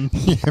are dumb.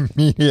 He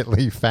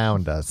immediately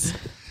found us.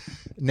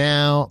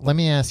 Now, let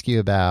me ask you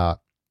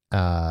about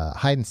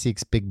hide and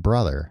seek's big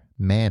brother,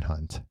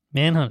 Manhunt.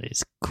 Manhunt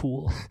is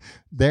cool.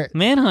 There,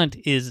 Manhunt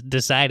is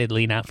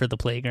decidedly not for the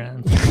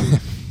playground.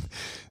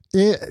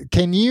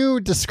 Can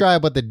you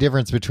describe what the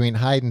difference between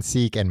hide and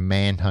seek and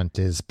Manhunt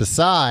is,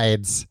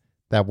 besides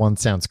that one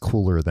sounds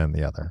cooler than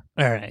the other?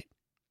 All right.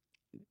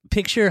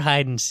 Picture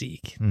hide and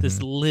seek.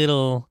 This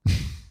little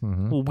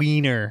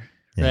wiener,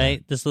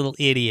 right? This little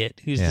idiot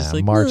who's just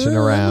like marching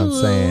around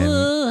saying,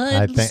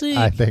 hide and seek.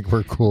 I think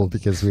we're cool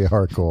because we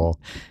are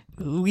cool.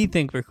 We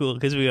think we're cool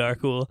because we are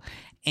cool.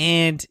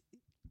 And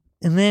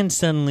then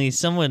suddenly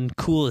someone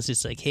cool is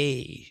just like,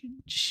 hey,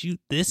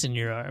 shoot this in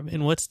your arm.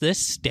 And what's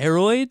this?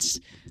 Steroids?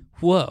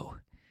 Whoa.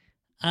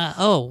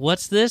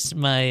 What's this?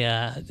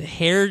 My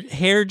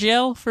hair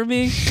gel for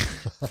me?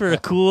 For a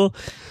cool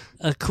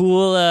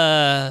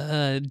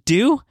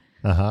do?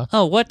 Uh-huh.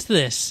 Oh, what's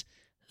this?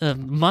 A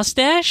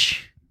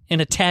mustache?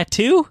 And a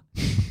tattoo?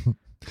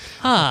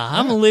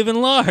 I'm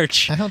living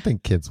large. I don't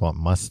think kids want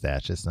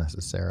mustaches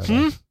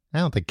necessarily. I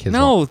don't think kids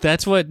No,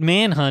 that's what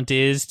Manhunt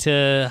is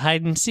to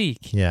hide and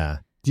seek. Yeah.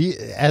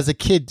 As a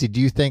kid, did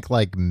you think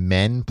like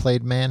men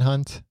played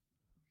Manhunt?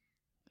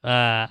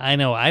 I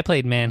know I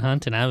played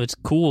Manhunt and I was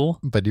cool.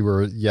 But you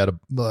were yet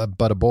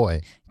a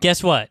boy.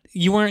 Guess what?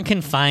 You weren't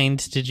confined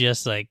to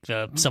just like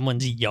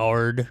someone's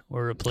yard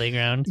or a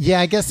playground. Yeah,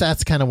 I guess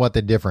that's kind of what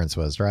the difference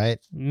was, right?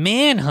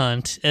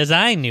 Manhunt, as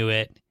I knew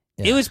it,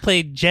 it was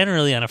played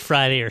generally on a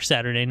Friday or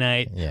Saturday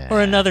night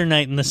or another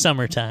night in the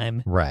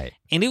summertime. Right.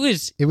 And it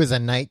was a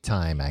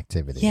nighttime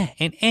activity. Yeah,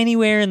 and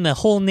anywhere in the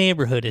whole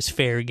neighborhood is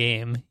fair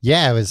game.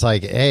 Yeah, it was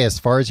like, hey, as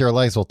far as your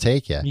legs will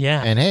take you.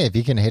 Yeah. And hey, if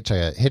you can hitch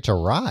a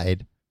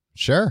ride,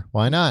 sure,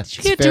 why not?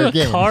 You can't do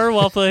a car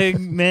while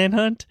playing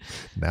Manhunt?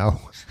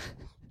 No.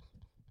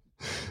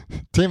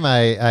 Tim,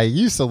 I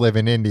used to live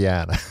in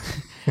Indiana.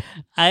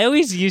 I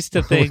always used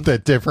to think with a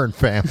different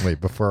family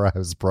before I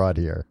was brought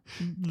here.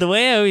 The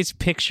way I always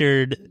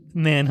pictured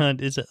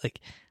Manhunt is that, like,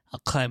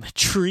 I'll climb a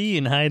tree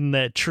and hide in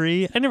that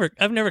tree.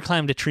 I've never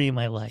climbed a tree in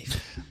my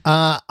life.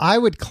 I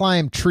would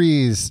climb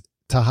trees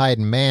to hide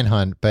in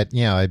Manhunt, but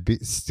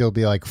I'd still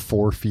be like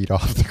 4 feet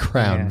off the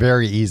ground,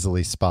 very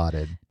easily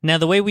spotted. Now,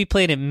 the way we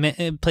played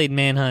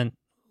Manhunt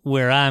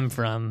where I'm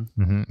from,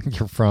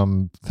 you're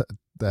from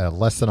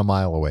less than a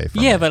mile away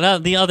from but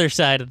on the other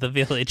side of the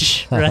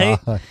village, right?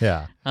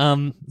 Yeah.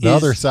 The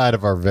other side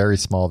of our very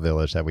small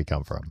village that we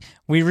come from.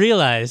 We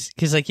realized,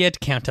 because like you had to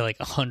count to like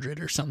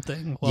 100 or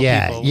something.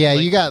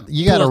 You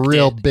got a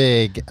real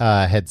big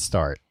head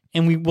start.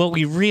 And what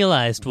we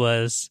realized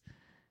was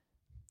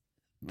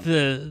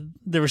there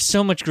was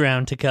so much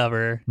ground to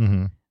cover.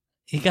 Mm-hmm.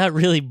 It got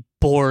really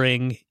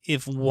boring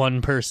if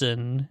one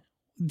person.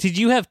 Did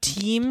you have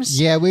teams?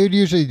 Yeah, we would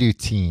usually do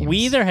teams. We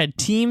either had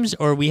teams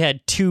or we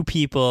had two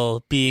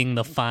people being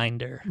the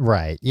finder.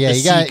 Right. Yeah,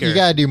 you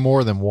got to do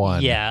more than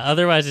one. Yeah,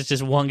 otherwise it's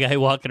just one guy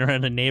walking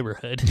around a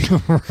neighborhood.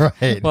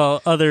 Right.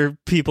 While other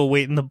people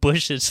wait in the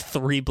bushes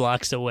 3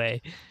 blocks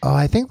away. Oh,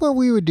 I think what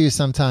we would do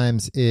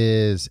sometimes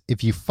is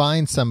if you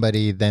find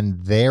somebody,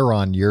 then they're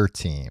on your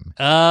team.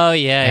 Oh,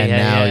 yeah, and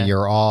now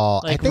you're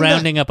all... like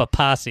rounding up a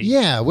posse.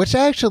 Yeah, which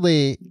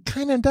actually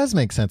kind of does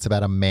make sense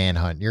about a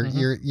manhunt.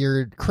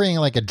 You're creating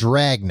like a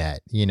dragnet,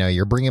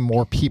 you're bringing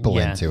more people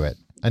into it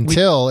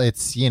until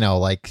it's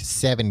like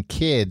 7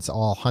 kids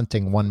all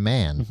hunting one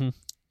man. Mm-hmm.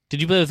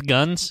 Did you play with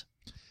guns?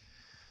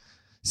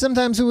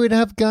 Sometimes we would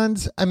have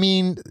guns. I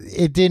mean,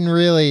 it didn't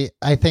really.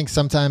 I think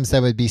sometimes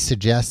that would be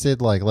suggested,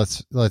 like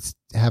let's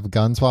have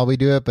guns while we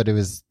do it, but it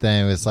was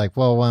like,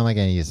 well, what am I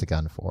going to use the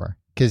gun for?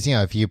 Because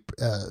if you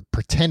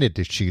pretended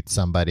to shoot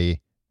somebody,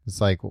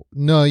 it's like,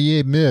 no,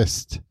 you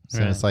missed.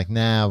 So it's like,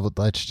 nah,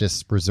 let's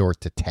just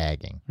resort to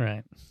tagging.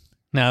 Right.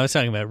 No, I was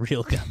talking about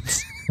real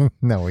guns.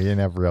 No, we didn't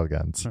have real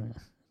guns. I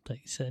thought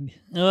you said.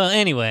 Well,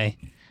 anyway,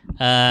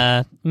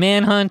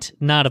 Manhunt,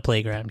 not a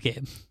playground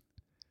game.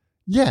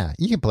 Yeah,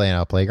 you can play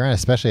on a playground,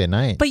 especially at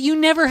night. But you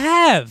never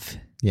have.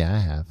 Yeah, I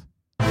have.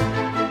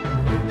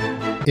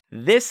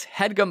 This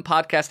HeadGum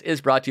podcast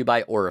is brought to you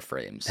by Aura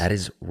Frames. That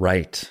is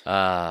right.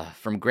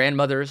 From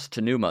grandmothers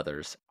to new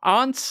mothers,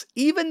 aunts,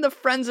 even the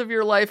friends of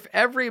your life,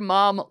 every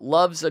mom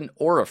loves an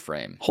Aura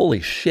frame.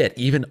 Holy shit,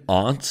 even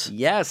aunts?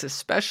 Yes,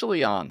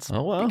 especially aunts.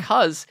 Oh, wow.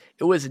 Because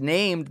it was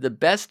named the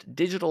best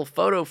digital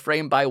photo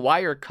frame by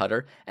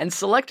Wirecutter and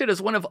selected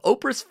as one of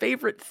Oprah's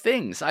favorite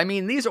things. I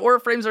mean, these Aura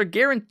frames are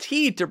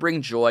guaranteed to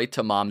bring joy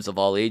to moms of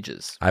all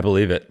ages. I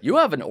believe it. You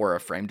have an Aura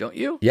frame, don't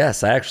you?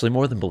 Yes, I actually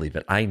more than believe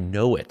it. I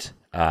know it.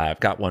 I've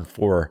got one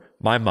for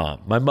my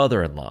mom, my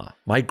mother-in-law,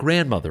 my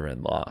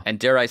grandmother-in-law. And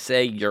dare I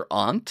say, your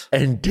aunt?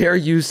 And dare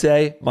you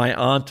say, my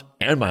aunt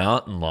and my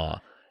aunt-in-law.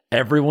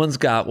 Everyone's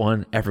got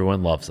one.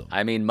 Everyone loves them.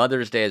 I mean,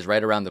 Mother's Day is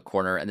right around the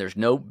corner, and there's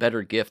no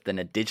better gift than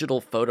a digital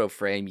photo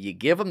frame. You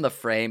give them the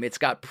frame. It's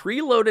got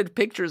preloaded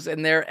pictures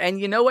in there, and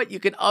you know what? You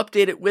can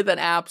update it with an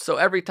app, so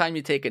every time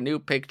you take a new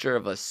picture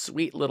of a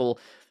sweet little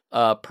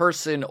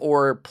person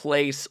or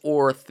place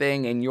or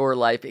thing in your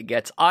life, it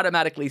gets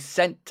automatically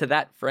sent to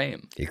that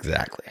frame.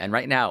 Exactly. And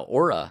right now,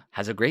 Aura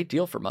has a great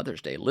deal for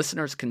Mother's Day.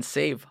 Listeners can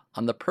save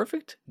on the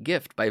perfect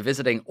gift by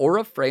visiting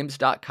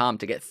auraframes.com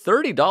to get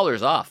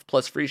 $30 off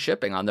plus free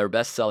shipping on their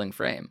best-selling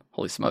frame.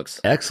 Holy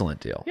smokes. Excellent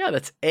deal. Yeah,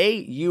 that's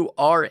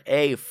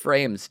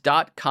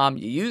auraframes.com.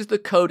 You use the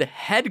code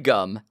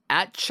HEADGUM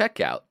at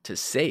checkout to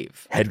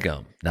save.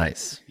 HeadGum.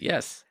 Nice.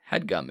 Yes.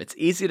 HeadGum. It's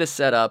easy to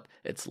set up.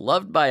 It's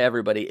loved by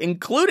everybody,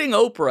 including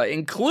Oprah,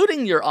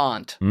 including your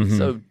aunt. Mm-hmm.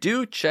 So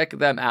do check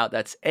them out.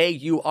 That's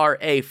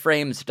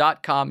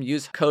auraframes.com.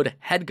 Use code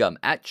HEADGUM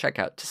at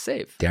checkout to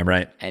save. Damn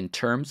right. And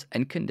terms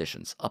and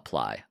conditions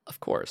apply, of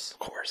course. Of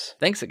course.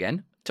 Thanks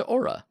again to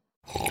Aura.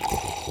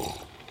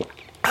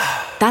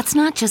 That's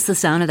not just the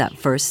sound of that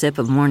first sip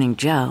of Morning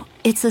Joe.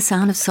 It's the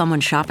sound of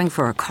someone shopping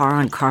for a car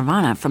on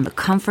Carvana from the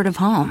comfort of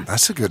home.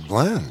 That's a good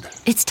blend.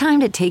 It's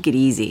time to take it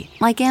easy,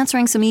 like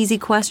answering some easy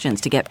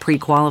questions to get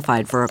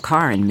pre-qualified for a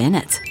car in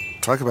minutes.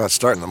 Talk about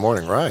starting the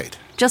morning right.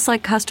 Just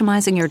like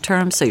customizing your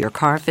terms so your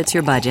car fits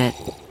your budget.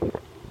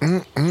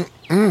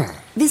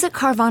 Visit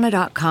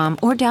Carvana.com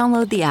or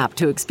download the app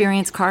to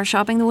experience car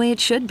shopping the way it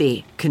should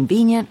be.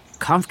 Convenient,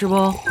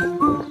 comfortable.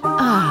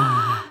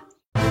 Ah.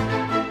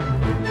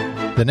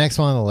 The next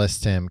one on the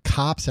list, Tim,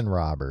 cops and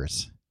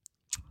robbers.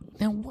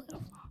 Now,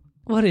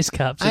 what is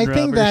cops and I robbers?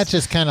 think that's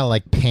just kind of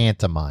like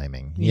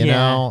pantomiming, you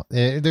know?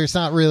 There's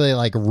not really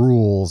like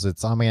rules.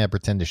 It's I'm going to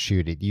pretend to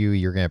shoot at you.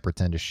 You're going to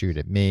pretend to shoot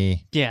at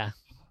me. Yeah.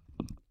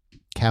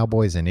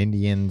 Cowboys and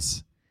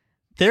Indians.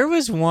 There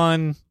was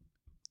one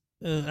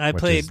I which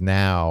played. Is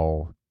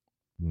now,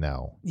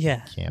 no.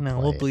 Yeah. Can't No,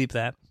 play we'll it. bleep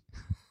that.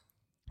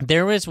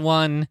 There was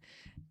one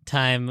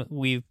time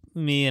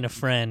me and a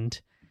friend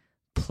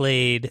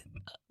played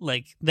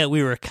like that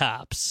we were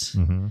cops.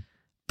 Mm-hmm.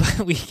 But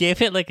we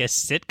gave it like a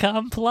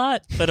sitcom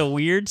plot, but a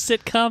weird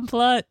sitcom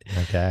plot.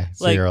 Okay.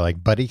 So Like- you're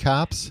like buddy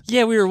cops?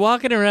 Yeah, we were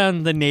walking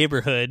around the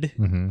neighborhood.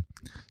 Mm-hmm.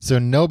 So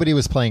nobody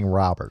was playing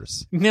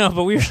robbers. No,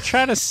 but we were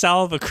trying to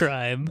solve a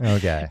crime.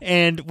 Okay.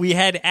 And we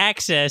had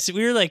access.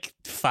 We were like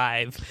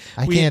 5.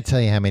 I can't tell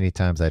you how many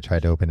times I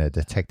tried to open a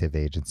detective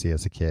agency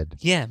as a kid.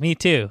 Yeah, me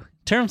too.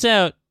 Turns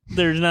out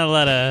there's not a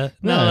lot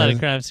of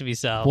crimes to be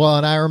solved. Well,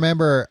 and I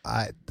remember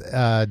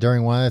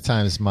during one of the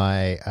times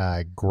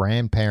my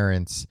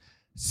grandparents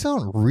still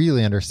don't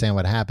really understand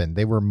what happened.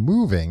 They were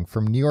moving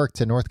from New York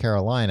to North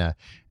Carolina,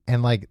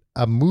 and like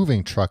a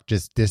moving truck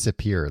just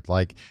disappeared.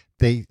 Like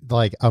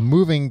a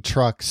moving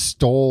truck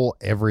stole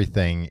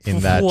everything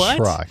in that What?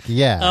 truck.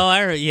 Yeah.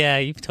 Oh, yeah,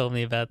 you've told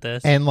me about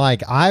this. And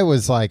like I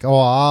was like, oh,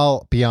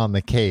 I'll be on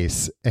the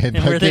case.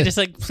 And were they just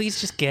like, please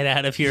just get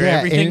out of here?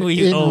 Everything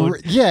we own.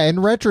 In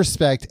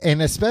retrospect,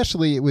 and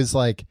especially it was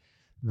like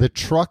the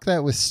truck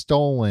that was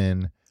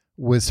stolen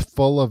was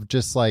full of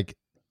just like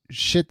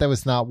shit that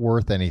was not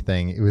worth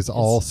anything. It was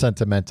all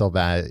sentimental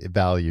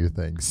value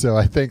things. So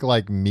I think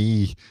like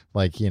me,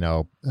 like, you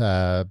know,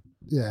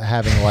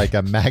 having like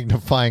a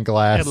magnifying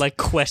glass. And like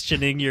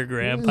questioning your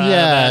grandpa.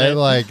 Yeah, about it.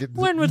 like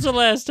when was the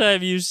last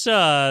time you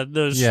saw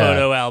those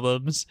photo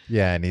albums?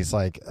 yeah, and he's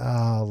like,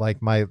 oh,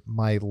 like my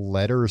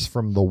letters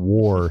from the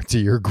war to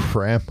your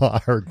grandma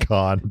are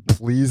gone.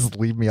 Please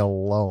leave me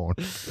alone.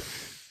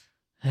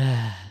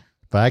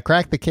 But I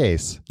cracked the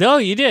case. No,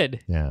 you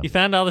did. Yeah. You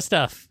found all the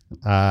stuff.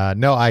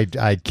 No,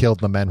 I killed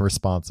the men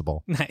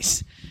responsible.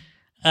 Nice.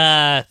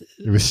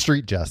 It was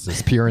street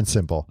justice, pure and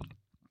simple.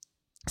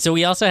 So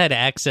we also had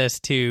access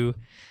to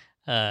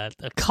a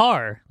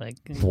car, like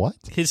What?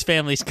 his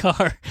family's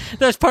car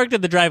that was parked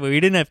in the driveway. We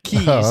didn't have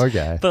keys. Oh,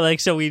 okay. But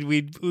like, so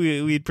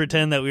we'd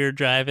pretend that we were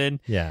driving,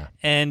 Yeah.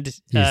 and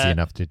Easy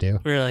enough to do.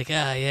 we were like,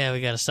 yeah, we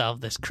got to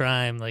solve this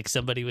crime. Like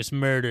somebody was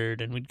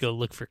murdered, and we'd go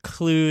look for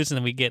clues, and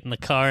then we'd get in the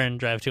car and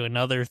drive to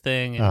another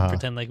thing and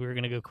pretend like we were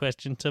going to go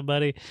question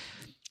somebody.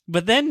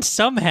 But then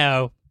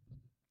somehow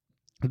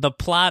the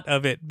plot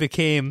of it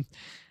became,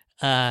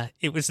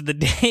 it was the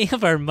day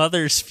of our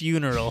mother's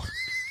funeral.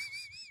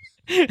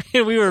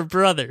 And we were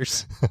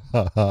brothers.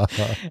 But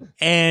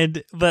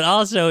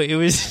also it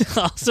was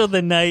also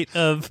the night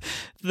of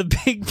the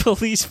big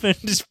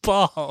policeman's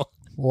ball.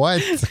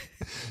 What?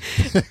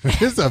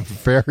 It is a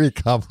very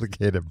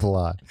complicated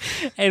plot.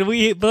 And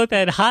we both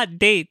had hot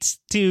dates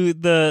to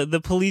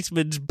the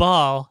policeman's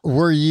ball.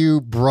 Were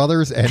you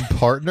brothers and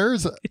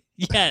partners?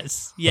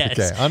 Yes.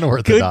 Okay,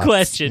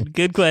 unorthodox.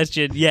 Good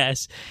question.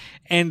 Yes.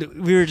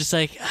 And we were just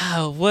like,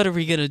 what are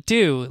we going to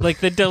do? Like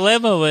the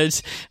dilemma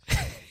was,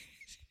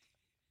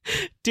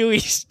 do we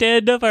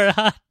stand up our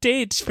hot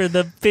dates for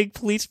the big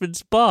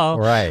policeman's ball?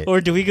 Right.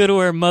 Or do we go to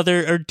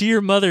our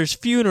dear mother's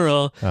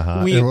funeral?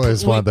 Uh-huh. It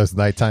was one of those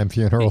nighttime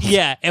funerals.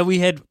 Yeah. And we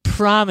had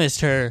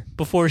promised her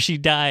before she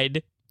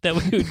died that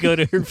we would go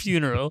to her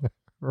funeral.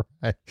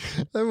 Right.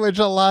 Which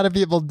a lot of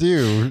people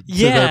do to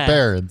Yeah. their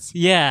parents.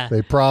 Yeah.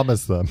 They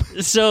promise them.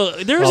 So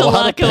there was a a lot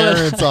lot of going on.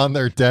 parents on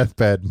their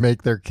deathbed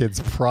make their kids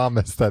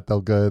promise that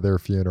they'll go to their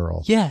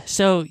funeral. Yeah,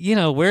 so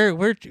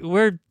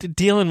we're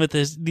dealing with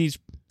this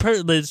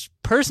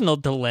personal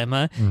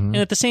dilemma, and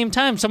at the same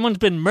time, someone's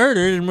been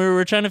murdered, and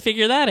we're trying to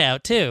figure that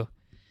out too.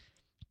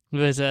 It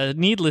was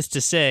needless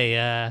to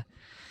say,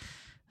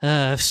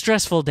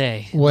 stressful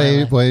day.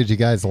 What did you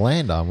guys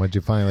land on? What did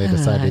you finally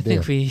decide to do?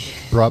 I think we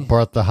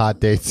Brought the hot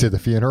dates to the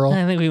funeral?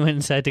 I think we went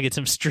inside to get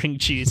some string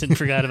cheese and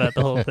forgot about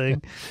the whole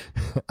thing.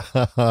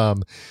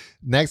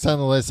 Next on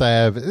the list, I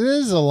have, this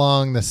is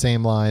along the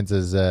same lines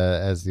as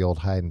the old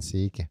hide and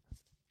seek.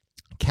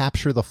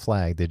 Capture the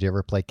Flag. Did you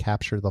ever play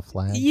Capture the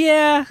Flag?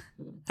 Yeah,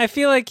 I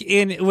feel like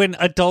when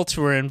adults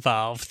were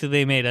involved,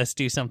 they made us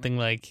do something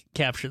like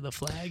Capture the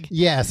Flag.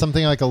 Yeah,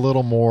 something like a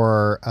little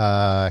more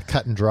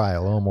cut and dry,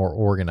 a little more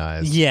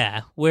organized.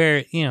 Yeah,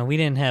 where we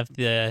didn't have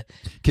the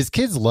Because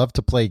kids love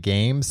to play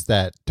games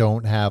that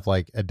don't have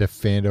like a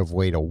definitive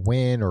way to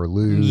win or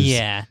lose.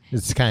 Yeah.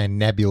 It's kind of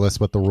nebulous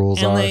what the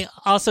rules and are. they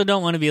also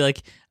don't want to be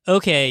like,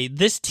 okay,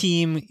 this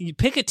team, you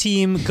pick a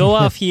team, go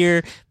off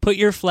here, put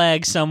your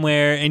flag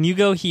somewhere, and you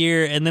go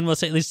here, and then we'll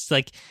say, let's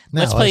play.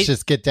 Let's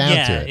just get down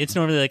to it. It's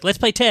normally like, let's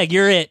play tag,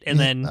 you're it, and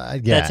then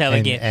that's how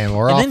a game. And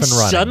we're off then and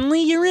running.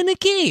 Suddenly you're in a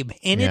game,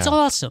 and it's Yeah.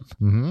 awesome.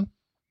 Mm-hmm.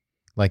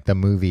 Like the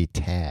movie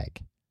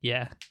Tag.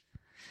 Yeah.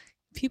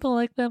 People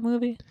like that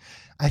movie.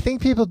 I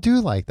think people do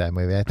like that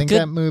movie. I think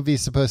that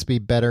movie's supposed to be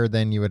better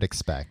than you would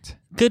expect.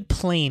 Good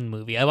plane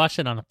movie. I watched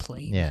it on a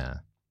plane. Yeah.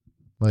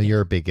 Well,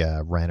 you're a big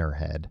Renner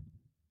head.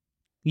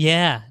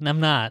 Yeah, and I'm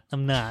not.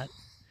 I'm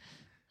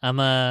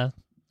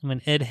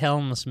an Ed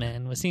Helms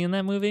man. Was he in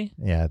that movie?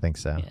 Yeah, I think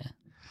so.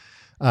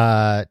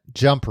 Yeah.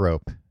 Jump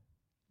rope. Did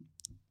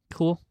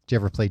Cool. you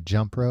ever play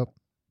jump rope?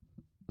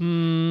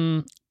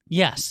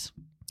 Yes.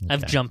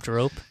 I've Okay. jumped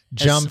rope.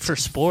 Jumped for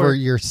sport. for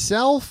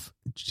yourself,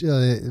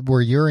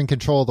 where you're in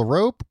control of the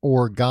rope,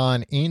 or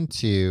gone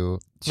into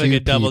two Like a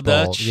double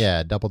people? Dutch?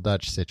 Yeah, double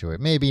Dutch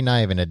situation. Maybe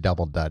not even a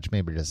double Dutch.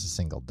 Maybe just a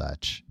single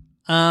Dutch.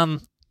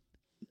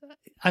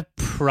 I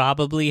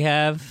probably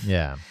have.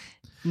 Yeah.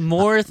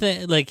 More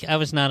than, like, I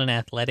was not an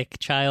athletic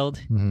child.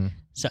 Mm-hmm.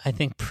 So I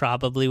think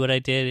probably what I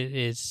did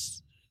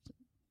is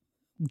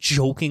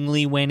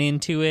jokingly went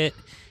into it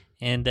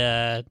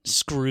and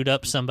screwed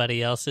up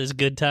somebody else's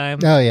good time.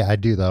 Oh yeah, I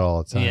do that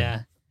all the time.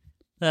 Yeah.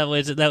 That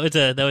was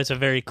a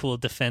very cool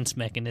defense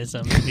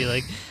mechanism to be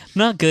like, I'm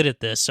not good at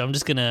this, so I'm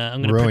gonna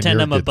Ruin pretend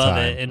your I'm good above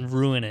time. it and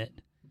ruin it.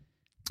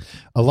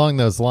 Along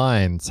those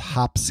lines,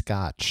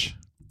 hopscotch.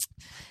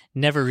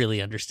 Never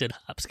really understood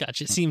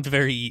hopscotch. It seemed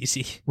very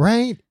easy.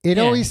 Right? It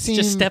Yeah, always it's seems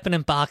just stepping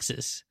in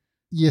boxes.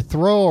 you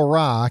throw a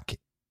rock,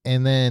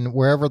 and then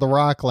wherever the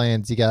rock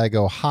lands, you gotta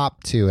go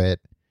hop to it,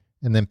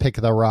 and then pick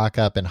the rock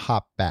up and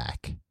hop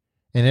back.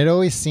 And it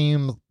always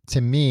seemed to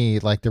me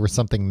like there was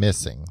something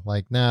missing.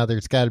 Like, nah,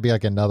 there's got to be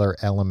like another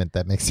element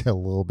that makes it a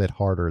little bit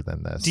harder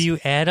than this. Do you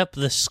add up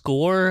the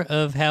score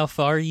of how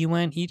far you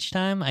went each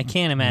time? I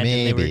can't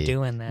imagine they were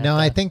doing that. No,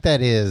 I though. think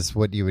that is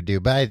what you would do.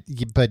 But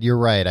you're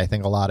right. I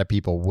think a lot of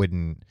people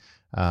wouldn't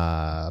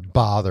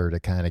bother to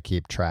kind of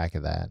keep track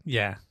of that.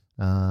 Yeah.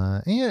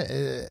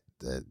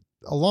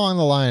 Along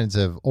the lines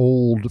of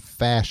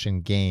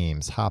old-fashioned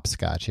games,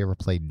 hopscotch. You ever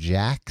played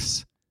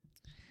jacks?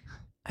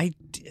 I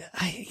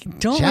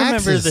don't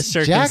Jacks remember the is-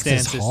 circumstances.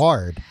 Jacks is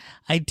hard.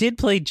 I did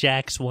play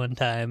jacks one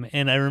time,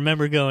 and I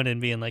remember going and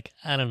being like,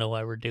 I don't know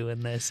why we're doing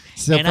this.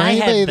 So and for I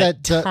anybody had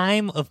the that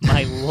time of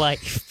my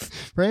life.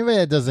 For anybody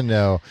that doesn't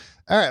know,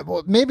 all right,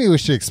 well, maybe we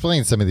should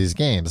explain some of these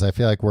games. I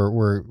feel like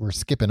we're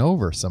skipping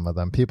over some of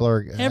them. People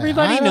are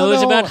Everybody I don't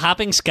knows know. about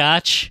hopping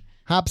scotch.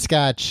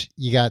 Hopscotch.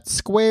 You got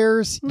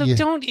squares. No, you,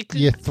 don't.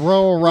 you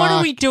throw a rock. What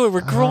are we doing?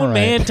 We're grown All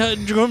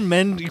right. grown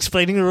men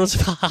explaining the rules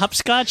of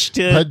hopscotch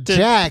to. But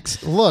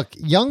jacks, look,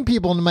 young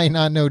people might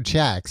not know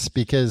jacks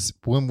because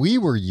when we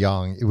were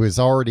young, it was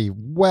already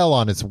well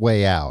on its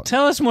way out.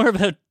 Tell us more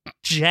about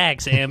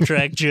jacks,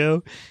 Amtrak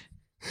Joe.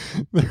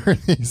 There are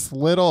these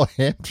little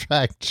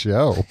Amtrak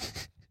Joe.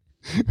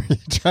 Are you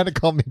trying to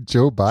call me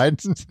Joe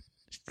Biden?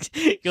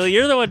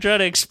 You're the one trying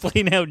to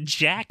explain how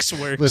jacks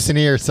work. Listen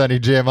here, Sonny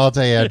Jim. I'll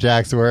tell you how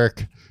jacks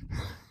work.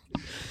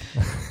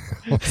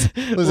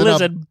 Listen up.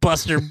 Listen,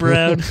 Buster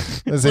Brown.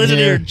 Listen Listen here.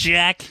 here,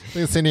 Jack.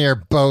 Listen here,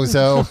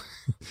 bozo.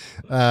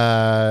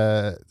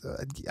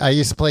 I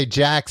used to play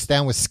jacks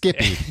down with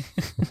Skippy.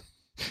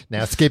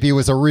 Now, Skippy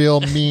was a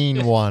real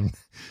mean one.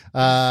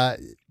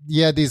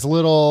 Yeah, these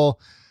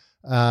little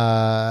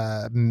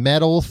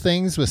metal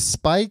things with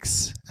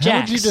spikes. How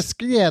would you Jacks.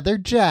 yeah, they're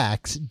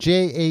jacks.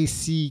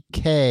 Jacks.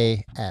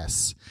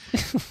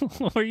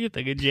 What were you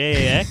thinking,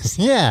 JAX?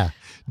 Yeah,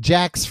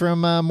 jacks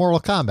from Mortal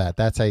Kombat.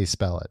 That's how you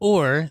spell it.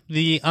 Or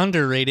the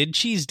underrated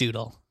cheese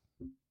doodle.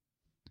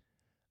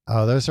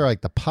 Oh, those are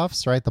like the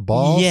puffs, right? The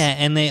balls? Yeah,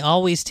 and they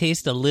always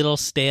taste a little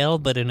stale,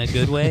 but in a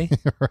good way.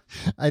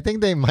 I think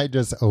they might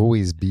just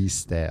always be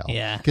stale.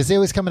 Yeah. Because they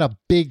always come in a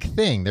big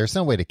thing. There's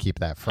no way to keep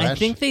that fresh. I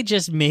think they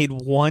just made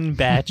one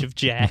batch of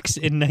Jacks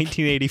in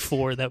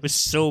 1984 that was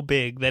so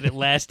big that it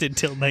lasted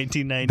till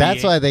 1998.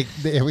 That's why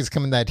it was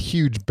coming that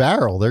huge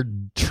barrel. They're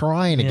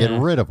trying to get Yeah.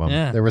 rid of them.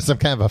 Yeah. There was some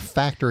kind of a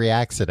factory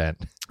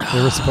accident.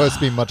 They were supposed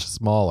to be much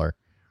smaller.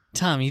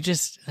 Tom, I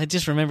just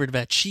remembered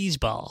about cheese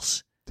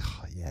balls.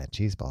 Oh, yeah,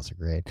 cheese balls are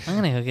great. I'm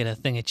going to go get a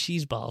thing of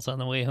cheese balls on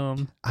the way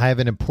home. I have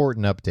an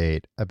important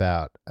update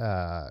about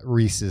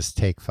Reese's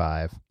Take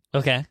 5.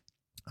 Okay.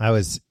 I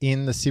was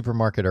in the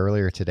supermarket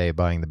earlier today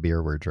buying the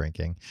beer we're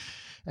drinking.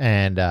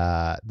 And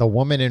the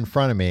woman in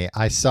front of me,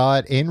 I saw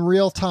it in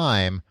real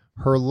time,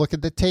 her look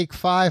at the Take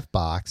 5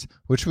 box,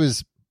 which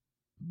was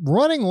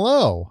running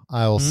low,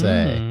 I will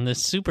say. The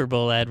Super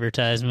Bowl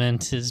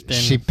advertisement has been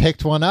She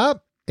picked one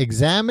up,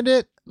 examined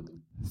it,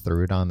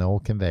 threw it on the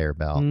old conveyor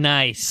belt.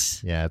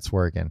 nice. Yeah, it's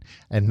working.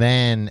 And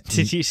then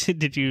Did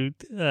you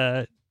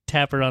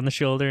tap her on the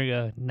shoulder and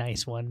go,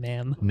 "Nice one,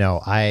 ma'am"?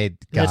 no,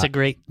 That's a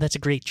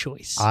great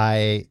choice.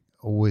 I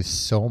was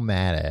so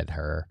mad at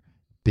her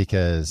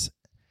because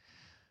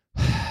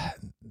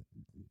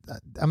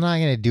I'm not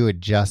going to do it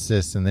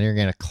justice, and then you're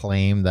going to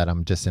claim that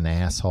I'm just an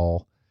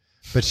asshole.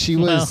 But she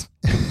was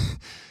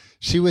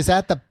she was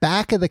at the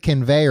back of the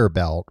conveyor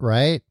belt,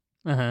 right?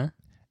 Uh-huh.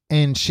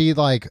 And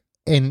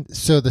and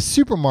so the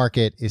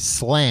supermarket is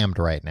slammed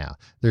right now.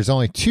 There's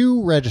only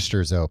 2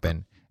 registers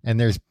open, and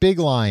there's big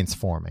lines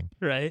forming.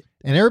 Right.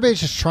 And everybody's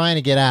just trying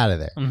to get out of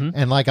there. Mhm.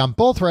 And like on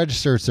both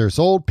registers, there's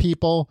old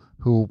people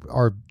who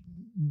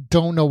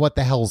don't know what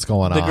the hell's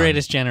going on. The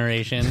greatest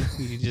generation.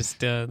 You just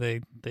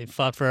they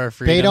fought for our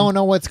freedom. They don't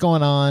know what's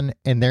going on,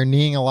 and they're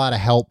needing a lot of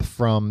help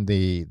from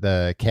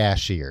the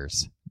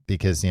cashiers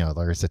because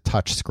there's a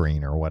touch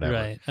screen or whatever.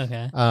 Right.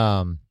 Okay.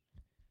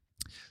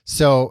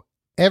 So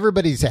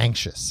everybody's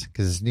anxious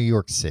because it's New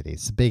York City.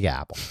 It's the Big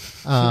Apple.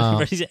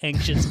 Everybody's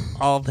anxious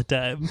all the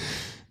time.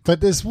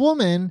 But this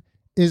woman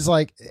is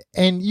like,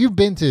 and you've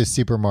been to a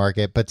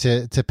supermarket, but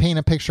to paint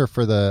a picture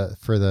for the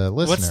listener.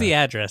 What's the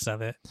address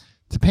of it?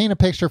 To paint a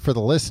picture for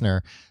the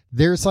listener,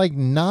 there's like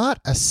not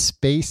a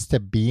space to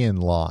be in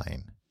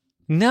line.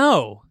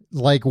 No.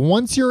 Like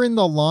once you're in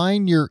the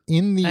line, you're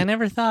in the. I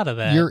never thought of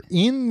that. You're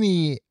in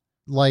the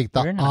like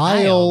the You're in an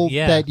aisle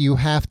yeah. that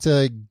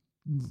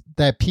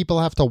people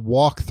have to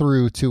walk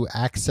through to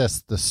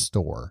access the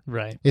store.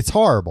 Right. It's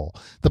horrible.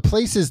 The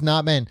place is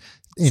not meant.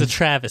 It's a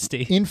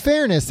travesty. In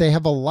fairness, they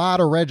have a lot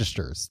of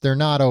registers. They're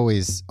not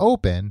always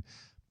open,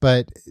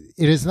 but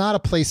it is not a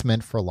place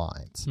meant for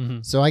lines. Mm-hmm.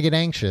 So I get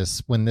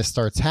anxious when this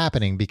starts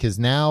happening because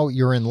now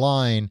you're in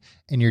line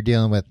and you're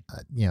dealing with,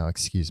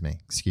 excuse me,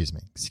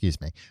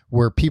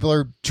 where people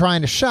are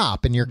trying to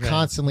shop and you're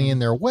constantly in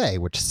their way,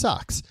 which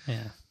sucks.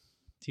 Yeah.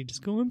 So you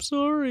just go, I'm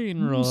sorry,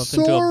 and roll up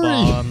sorry. into a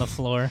ball on the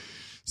floor.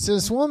 So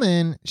this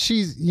woman,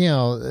 she's,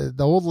 the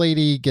old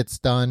lady gets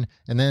done,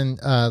 and then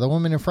the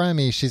woman in front of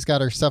me, she's got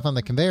her stuff on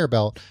the conveyor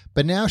belt,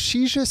 but now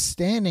she's just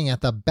standing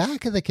at the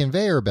back of the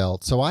conveyor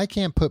belt, so I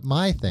can't put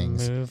my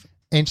things. Move.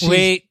 And she's,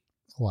 Wait.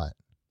 What?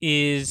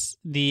 Is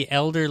the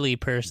elderly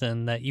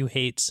person that you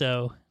hate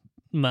so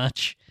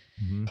much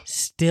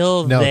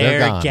still No, they're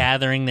there gone.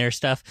 gathering their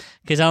stuff?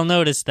 Because I'll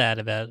notice that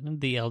about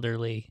the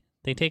elderly.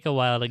 They take a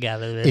while to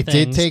gather their It things.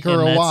 did take her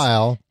and a that's-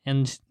 while.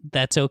 And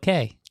that's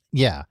okay.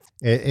 Yeah.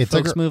 It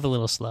took Folks her, move a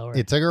little slower.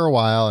 it took her a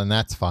while, and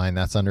that's fine.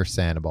 That's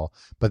understandable.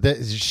 But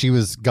she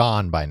was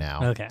gone by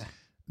now. Okay.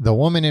 The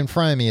woman in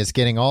front of me is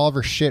getting all of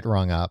her shit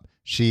rung up.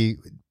 She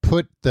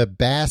put the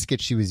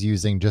basket she was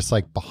using just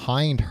like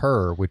behind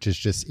her, which is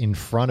just in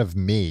front of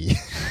me.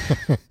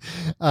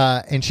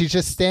 And she's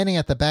just standing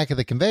at the back of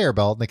the conveyor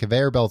belt, and the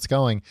conveyor belt's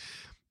going.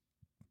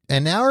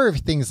 And now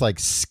everything's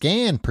like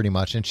scanned pretty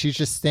much, and she's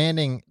just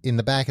standing in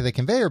the back of the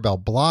conveyor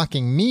belt,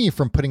 blocking me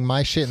from putting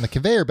my shit in the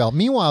conveyor belt.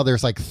 Meanwhile,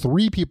 there's like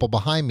 3 people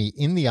behind me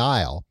in the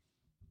aisle.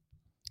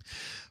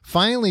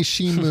 Finally,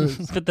 she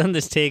moves. But then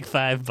this Take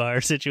 5 bar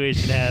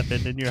situation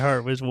happened, and your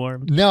heart was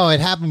warmed. No, it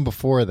happened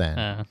before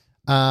then.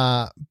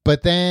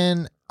 But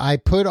then I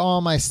put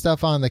all my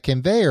stuff on the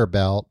conveyor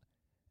belt,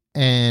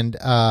 and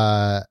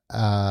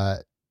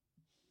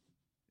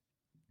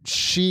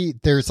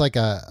there's like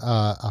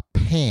a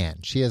pan.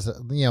 She has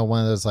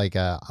one of those like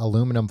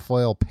aluminum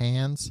foil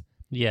pans.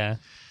 Yeah.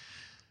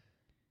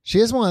 She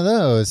has one of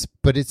those,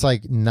 but it's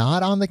like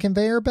not on the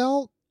conveyor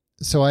belt.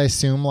 So I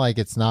assume like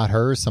it's not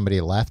hers. Somebody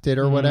left it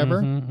or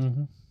whatever.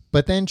 Mm-hmm.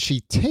 But then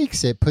she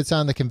takes it, puts it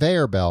on the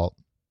conveyor belt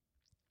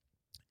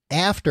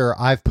after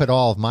I've put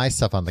all of my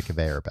stuff on the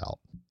conveyor belt.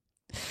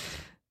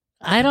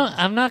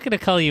 I'm not going to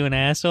call you an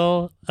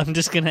asshole. I'm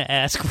just going to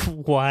ask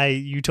why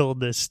you told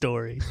this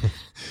story.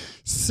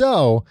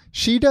 So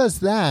she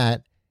does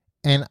that,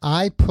 and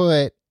I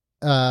put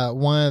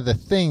one of the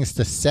things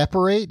to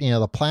separate,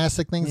 the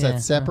plastic things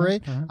that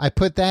separate. I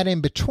put that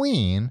in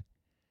between,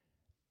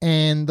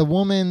 and the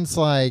woman's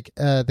like,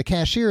 the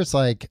cashier's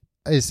like,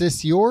 is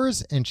this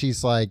yours? And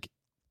she's like,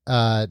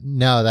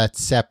 no,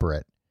 that's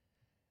separate.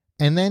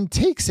 And then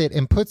takes it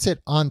and puts it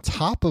on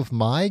top of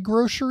my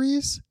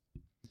groceries.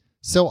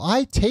 So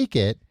I take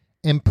it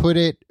and put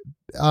it,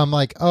 I'm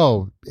like,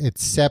 oh,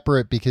 it's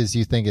separate because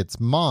you think it's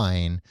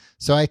mine.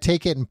 So I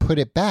take it and put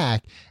it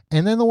back.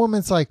 And then the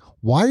woman's like,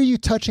 why are you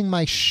touching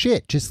my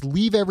shit? Just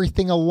leave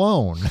everything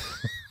alone.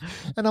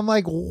 And I'm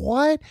like,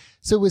 what?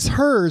 So it was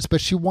hers,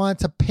 but she wanted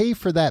to pay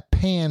for that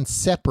pan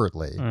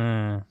separately.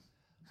 How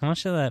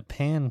much did that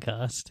pan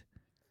cost?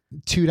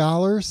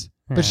 $2.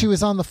 But she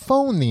was on the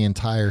phone the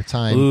entire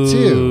time,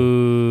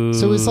 too.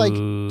 So it's like,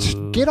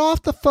 get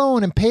off the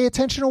phone and pay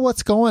attention to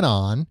what's going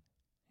on.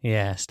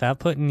 Yeah, stop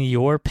putting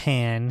your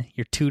pan,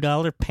 your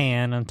 $2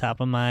 pan, on top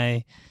of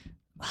my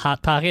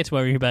Hot Pockets.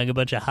 Where were you buying a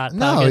bunch of Hot Pockets?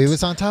 No, it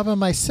was on top of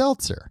my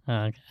seltzer.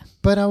 Oh, okay.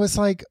 But I was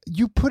like,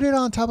 you put it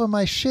on top of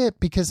my shit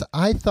because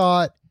I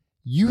thought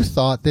you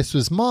thought this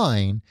was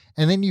mine.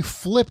 And then you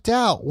flipped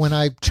out when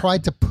I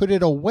tried to put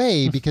it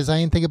away because I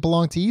didn't think it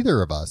belonged to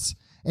either of us.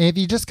 And if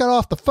you just got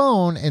off the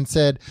phone and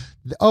said,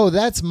 oh,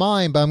 that's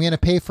mine, but I'm going to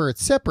pay for it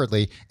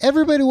separately,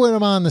 everybody would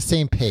have been on the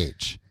same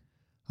page.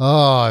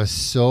 Oh, I was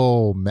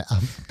so mad.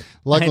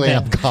 Luckily,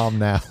 I'm calm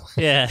now.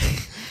 Yeah.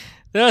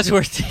 That was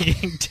worth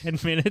taking 10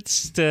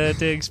 minutes to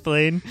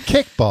explain.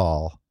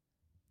 Kickball.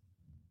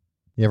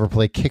 You ever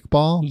play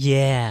kickball?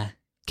 Yeah.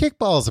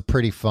 Kickball is a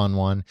pretty fun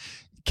one.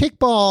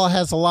 Kickball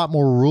has a lot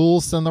more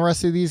rules than the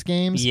rest of these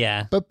games.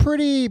 Yeah. But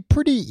pretty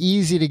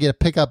easy to get a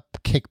pickup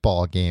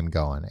kickball game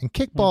going. And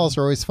kickballs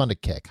are always fun to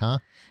kick, huh?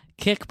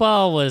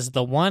 Kickball was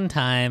the one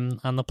time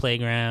on the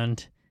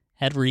playground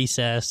at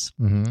recess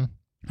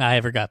I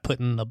ever got put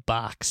in the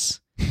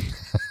box. Do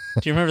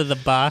you remember the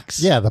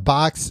box? Yeah, the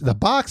box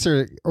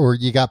or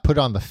you got put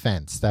on the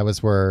fence. That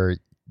was where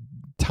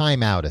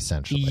timeout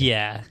essentially.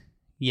 Yeah.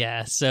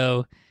 Yeah.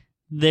 So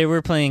they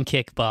were playing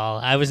kickball.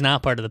 I was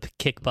not part of the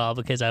kickball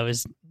because I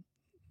was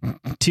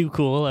too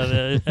cool.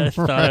 I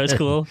thought I was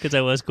cool because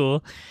I was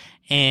cool.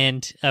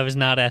 And I was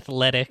not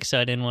athletic, so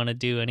I didn't want to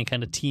do any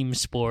kind of team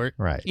sport.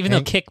 Right. Even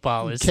though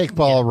kickball is...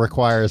 Kickball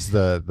requires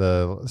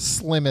the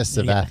slimmest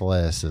of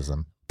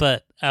athleticism.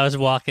 But I was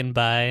walking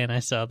by and I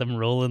saw them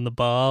rolling the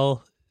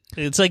ball.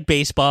 It's like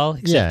baseball,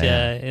 except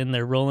and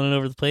they're rolling it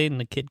over the plate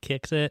and the kid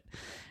kicks it.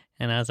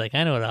 And I was like,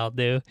 I know what I'll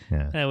do.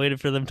 Yeah. I waited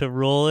for them to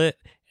roll it.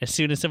 As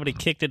soon as somebody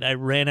kicked it, I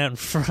ran out in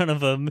front of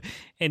them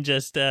and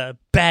just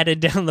batted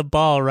down the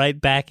ball right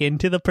back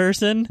into the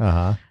person.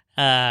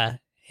 Uh-huh.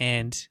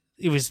 And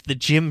it was the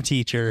gym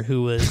teacher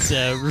who was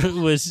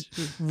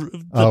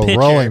the pitcher.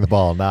 Rolling the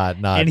ball, not.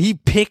 And he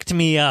picked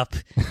me up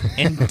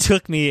and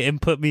took me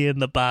and put me in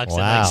the box and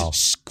Wow. like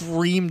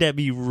screamed at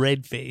me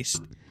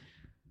red-faced.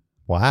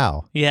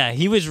 Wow. Yeah,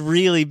 he was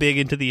really big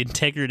into the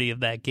integrity of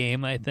that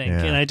game, I think.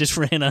 Yeah. And I just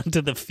ran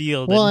onto the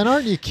field. Well, and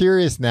aren't you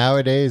curious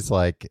nowadays,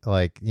 like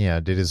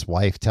did his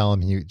wife tell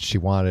him she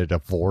wanted a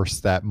divorce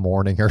that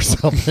morning or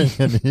something,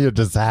 and he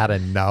just had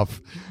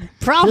enough?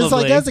 Probably. It's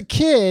like, as a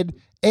kid,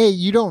 A,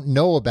 you don't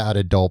know about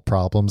adult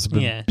problems,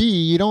 but B,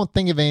 you don't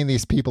think of any of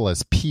these people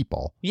as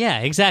people.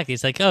 Yeah, exactly.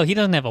 It's like, oh, he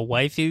doesn't have a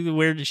wife.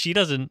 She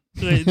doesn't.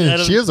 She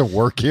doesn't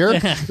work here.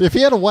 Yeah. If he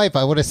had a wife,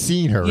 I would have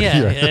seen her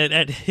Yeah, here.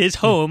 at his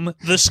home,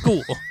 the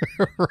school,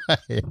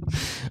 Right.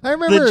 I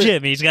remember the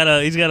gym. He's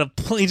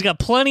got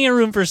plenty of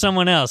room for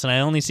someone else, and I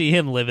only see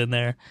him living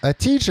there. a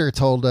teacher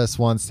told us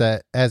once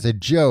that, as a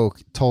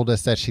joke, told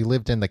us that she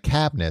lived in the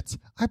cabinets.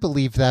 I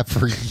believed that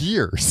for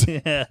years.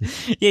 Yeah,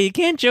 you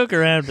can't joke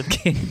around with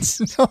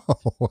kids.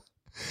 No.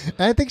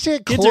 I think she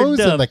had Kids are clothes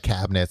in dumb. the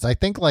cabinets. I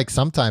think like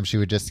sometimes she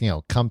would just,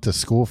 come to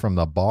school from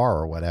the bar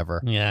or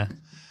whatever. Yeah,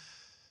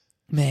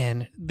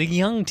 man, the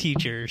young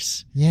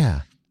teachers.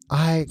 Yeah.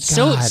 I'd love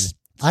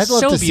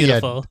so to see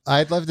beautiful.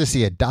 I'd love to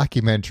see a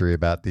documentary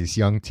about these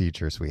young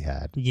teachers we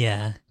had.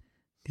 Yeah,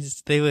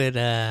 because they would.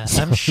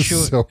 I'm sure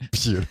So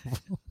beautiful.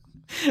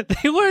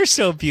 they were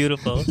so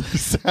beautiful. You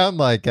sound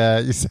like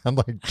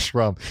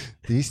Trump.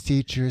 These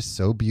teachers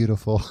so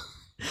beautiful.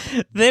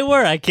 They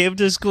were. I came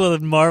to school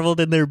and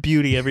marveled in their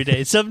beauty every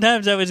day.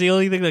 Sometimes that was the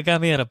only thing that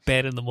got me out of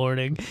bed in the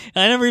morning.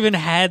 I never even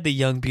had the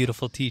young,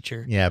 beautiful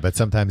teacher. Yeah, but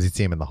sometimes you'd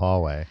see him in the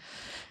hallway.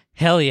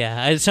 Hell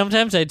yeah.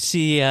 Sometimes I'd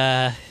see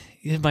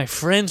my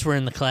friends were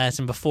in the class,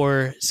 and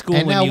before school.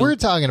 And now we're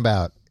talking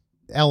about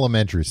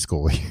elementary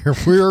school here.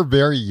 We're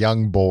very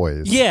young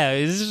boys. Yeah.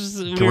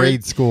 We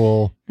Grade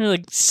school. were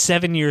like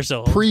 7 years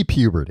old.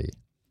 Pre-puberty.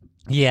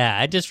 Yeah.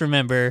 I just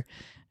remember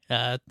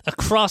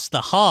across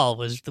the hall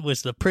was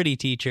the pretty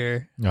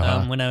teacher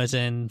when I was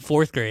in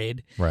 4th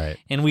grade. Right.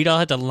 And we'd all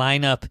have to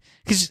line up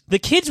because the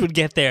kids would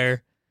get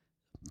there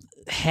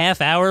half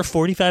hour,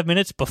 45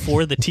 minutes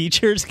before the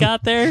teachers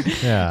got there.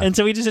 Yeah. And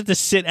so we just had to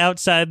sit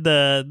outside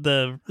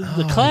the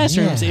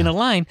classrooms yeah. in a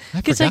line.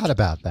 I 'Cause, forgot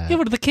about that. Yeah,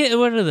 what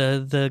are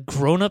the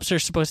grown-ups are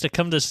supposed to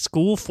come to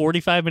school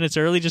 45 minutes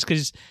early just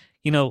because,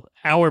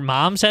 our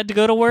moms had to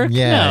go to work?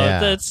 Yeah, no, yeah.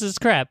 that's just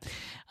crap.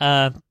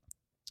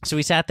 So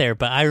we sat there,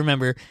 but I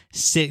remember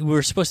we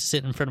were supposed to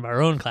sit in front of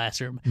our own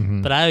classroom,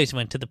 but I always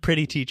went to the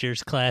pretty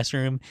teacher's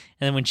classroom,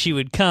 and then when she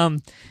would come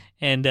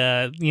and,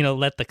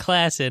 let the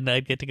class in,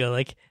 I'd get to go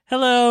like,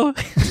 hello.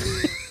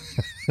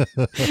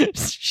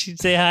 She'd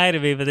say hi to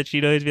me, but then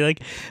she'd always be like,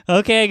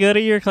 okay, go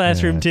to your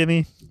classroom,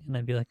 Timmy. And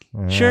I'd be like,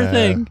 sure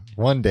thing.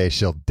 One day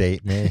she'll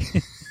date me.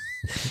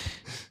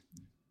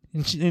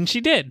 And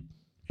she did.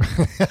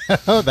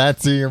 Oh,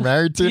 that's who you're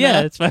married to Yeah,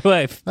 now? it's my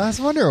wife. I was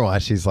wondering why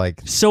she's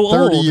like So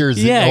 30 old.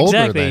 years Yeah, older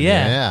exactly, than you.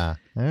 yeah.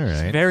 Yeah. All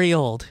right. Very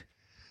old.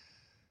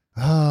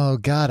 Oh,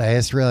 God. I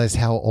just realized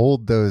how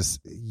old those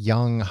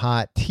young,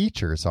 hot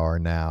teachers are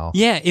now.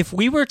 Yeah, if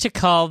we were to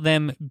call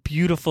them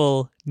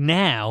beautiful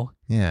now,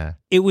 Yeah.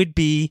 it would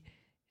be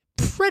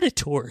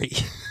predatory.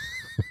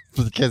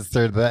 Because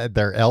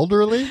they're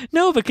elderly?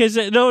 No, because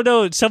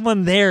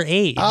someone their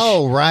age.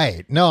 Oh,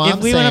 right. No, if I'm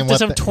we saying went up to what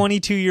some the-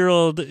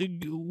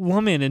 22-year-old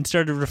woman and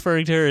started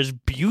referring to her as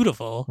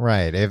beautiful,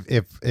 Right.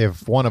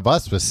 If one of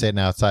us was sitting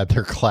outside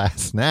their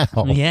class now.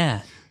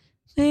 yeah,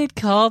 they'd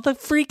call the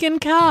freaking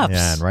cops.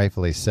 Yeah, and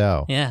rightfully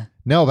so. Yeah.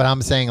 No, but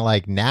I'm saying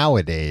like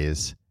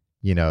nowadays,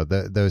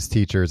 those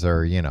teachers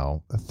are,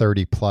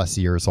 30 plus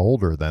years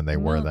older than they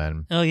were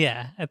then. Oh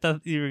yeah, I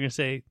thought you were gonna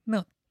say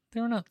no. They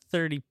were not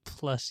 30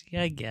 plus.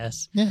 Yeah, I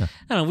guess. Yeah.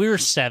 I don't know. We were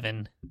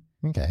 7.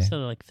 Okay. So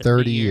like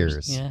 30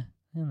 years. Yeah.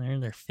 And they're in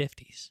their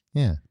 50s.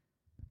 Yeah.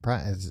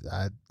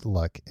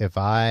 Look, if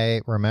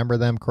I remember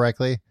them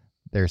correctly,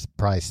 there's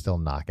probably still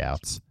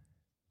knockouts.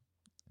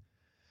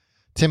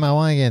 Tim, I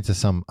want to get into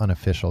some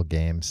unofficial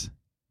games.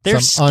 Their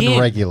some skin,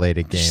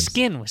 unregulated their games.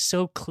 skin was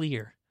so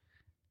clear.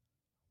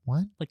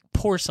 What? Like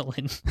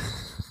porcelain.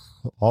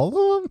 All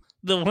of them?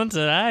 The ones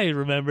that I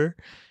remember.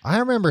 I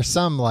remember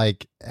some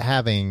like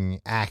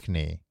having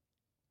acne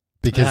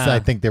because I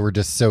think they were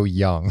just so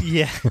young.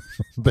 Yeah.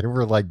 They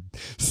were like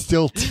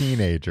still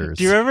teenagers.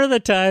 Do you remember the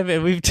time,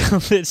 and we've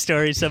told that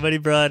story, somebody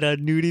brought a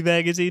nudie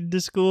magazine to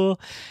school,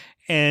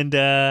 and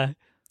it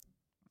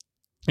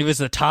was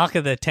the talk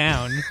of the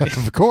town.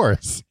 Of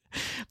course.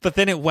 But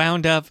then it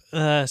wound up,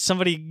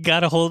 somebody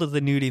got a hold of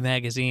the nudie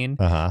magazine,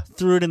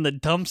 threw it in the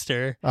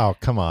dumpster. Oh,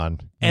 come on.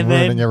 And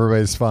ruining then-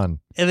 everybody's fun.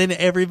 And then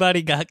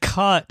everybody got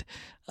caught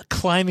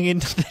climbing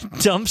into the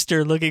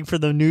dumpster looking for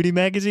the nudie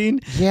magazine.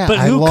 Yeah, but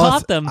who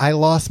caught them? I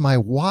lost my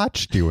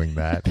watch doing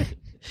that.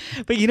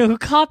 But you know who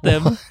caught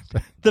them?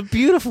 The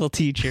beautiful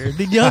teacher.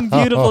 The young,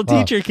 beautiful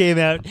teacher came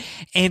out,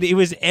 and it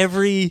was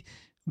every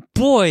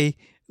boy.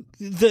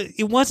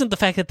 It wasn't the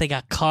fact that they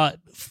got caught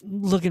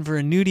looking for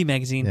a nudie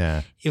magazine.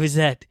 Yeah. It was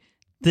that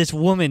this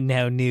woman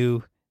now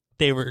knew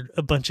they were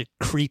a bunch of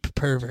creep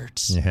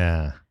perverts.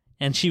 Yeah.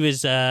 And she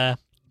was, I'm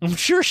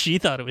sure she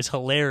thought it was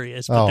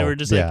hilarious, but they Oh, were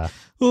just yeah. like,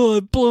 oh,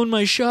 I've blown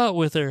my shot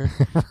with her.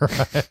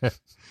 Right.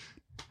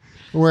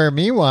 Where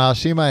meanwhile,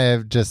 she might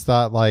have just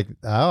thought like,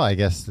 oh, I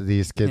guess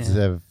these kids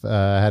have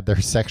had their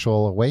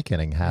sexual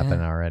awakening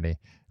happen already.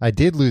 I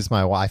did lose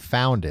my watch. I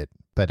found it,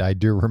 but I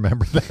do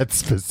remember that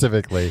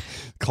specifically,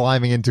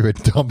 climbing into a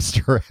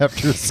dumpster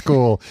after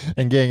school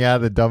and getting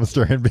out of the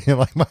dumpster and being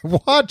like, my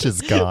watch is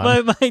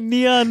gone. my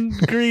neon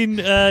green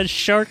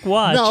shark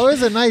watch. No, it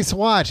was a nice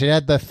watch. It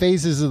had the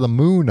phases of the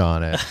moon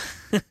on it.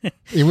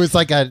 It was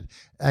like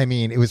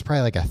it was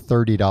probably like a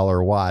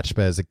 $30 watch,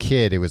 but as a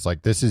kid, it was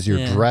like, this is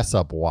your dress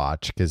up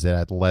watch because it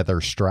had leather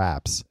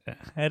straps. I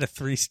had a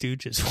Three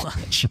Stooges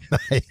watch.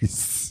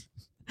 Nice.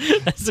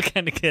 That's the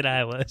kind of kid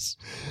I was.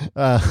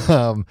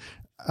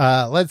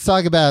 Let's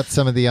talk about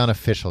some of the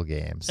unofficial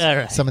games. All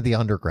right. Some of the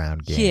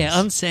underground games. Yeah,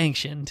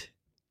 unsanctioned.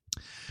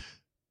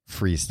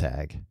 Freeze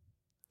tag.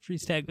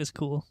 Freeze tag was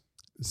cool.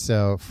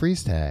 So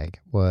freeze tag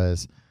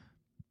was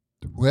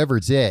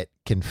whoever's it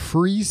can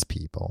freeze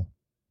people.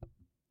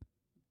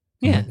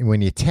 Yeah. And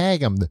when you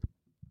tag them,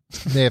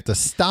 they have to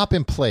stop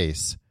in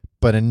place,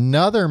 but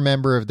another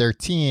member of their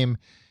team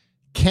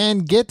can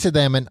get to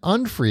them and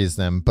unfreeze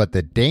them. But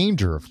the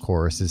danger, of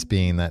course, is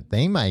being that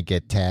they might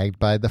get tagged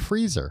by the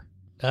freezer.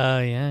 Oh,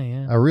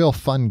 yeah. A real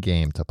fun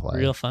game to play.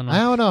 Real fun one. I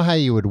don't know how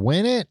you would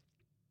win it.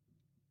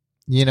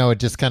 You know, it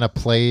just kind of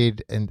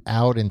played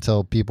out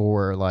until people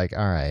were like, all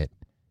right.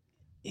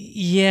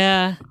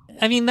 Yeah.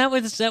 I mean, that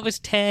was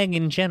tag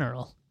in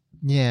general.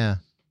 Yeah.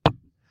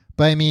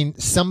 But I mean,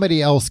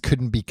 somebody else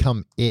couldn't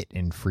become it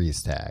in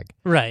freeze tag.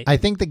 Right. I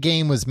think the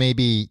game was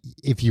maybe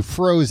if you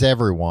froze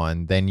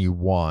everyone, then you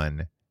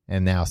won,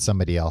 and now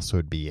somebody else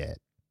would be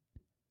it.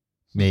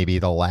 Maybe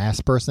the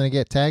last person to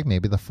get tagged,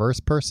 maybe the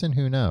first person,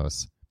 who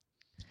knows?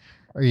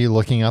 Are you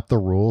looking up the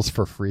rules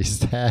for freeze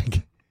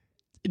tag?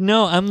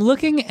 No, I'm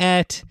looking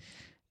at...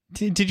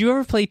 Did you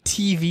ever play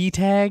TV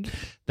tag?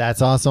 That's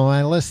also on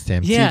my list,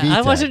 Tim. Yeah, TV I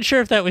tag. wasn't sure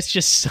if that was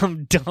just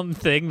some dumb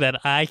thing that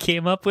I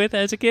came up with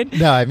as a kid.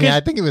 No, I mean,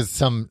 I think it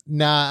was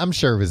I'm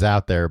sure it was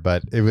out there,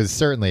 but it was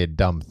certainly a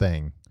dumb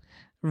thing.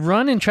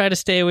 Run and try to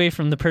stay away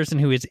from the person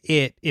who is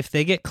it. If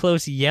they get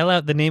close, yell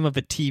out the name of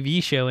a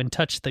TV show and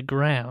touch the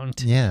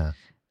ground. Yeah.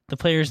 The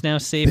player is now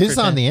safe. This is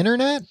on the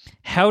internet?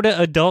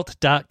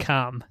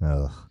 howtoadult.com.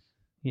 Ugh.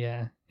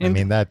 Yeah. I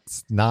mean,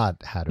 that's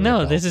not how to No,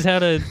 adult. this is how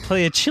to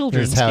play a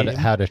children's This is game.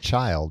 how to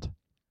child.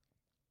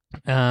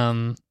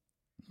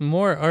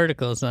 More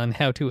articles on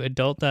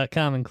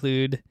howtoadult.com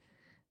include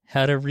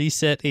how to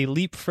reset a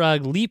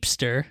leapfrog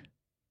leapster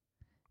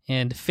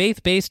and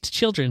faith-based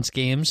children's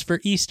games for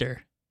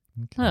Easter.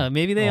 Okay. Oh,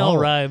 maybe they all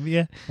rhyme,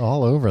 yeah.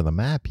 All over the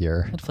map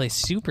here. I'd play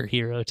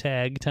superhero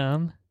tag,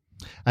 Tom.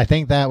 I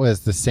think that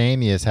was the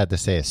same. You just had to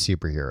say a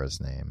superhero's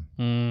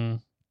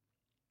name.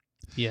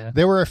 Yeah.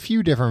 There were a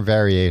few different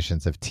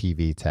variations of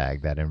TV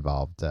tag that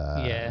involved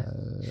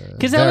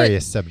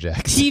various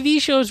subjects.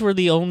 TV shows were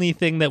the only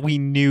thing that we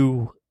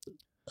knew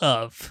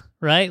of,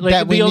 right? Like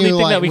that we the only knew,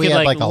 thing that we could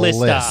had like a list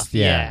list. off.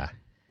 Yeah.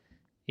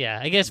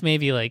 Yeah, I guess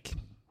maybe like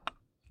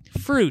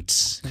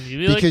fruits. And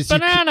you'd be Because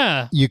like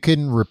banana. you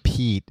couldn't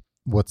repeat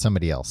what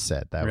somebody else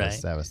said. That Right.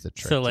 was the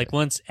trick. So like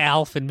once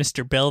Alf and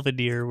Mr.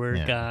 Belvedere were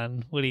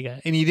gone, what do you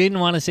got? And you didn't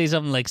want to say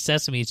something like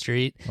Sesame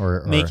Street,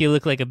 or make you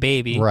look like a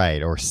baby.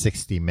 right, or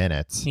 60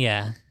 Minutes.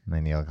 Yeah. And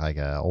then you look like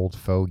an old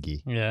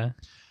fogey. Yeah.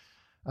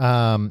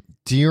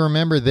 Do you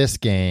remember this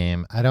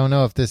game? I don't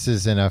know if this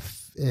is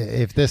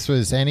if this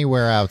was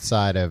anywhere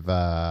outside of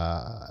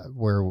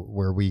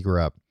where we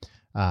grew up.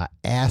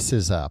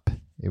 Asses Up.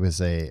 It was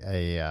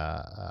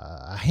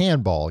a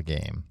handball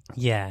game.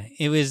 Yeah.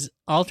 It was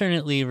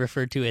alternately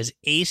referred to as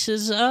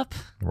Aces Up.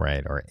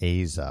 Right, or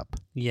A's Up.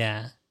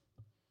 Yeah.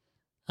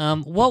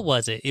 What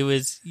was it? It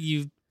was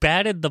you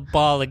batted the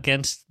ball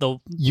against the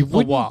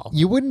wall.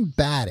 You wouldn't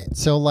bat it.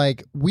 So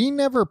like we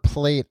never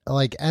played,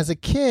 like as a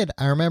kid,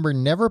 I remember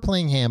never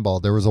playing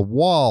handball. There was a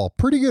wall,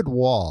 pretty good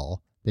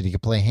wall that you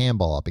could play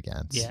handball up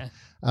against. Yeah.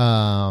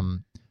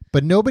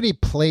 But nobody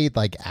played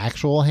like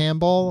actual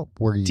handball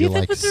where you Do you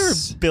like think when they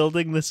were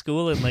building the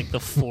school in like the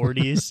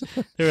 40s,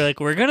 they were like,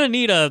 we're going to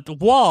need a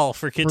wall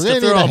for kids to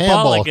throw a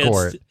ball against.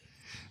 Court.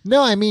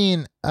 No, I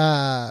mean,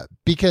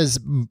 because,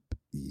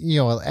 you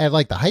know, at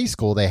like the high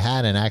school, they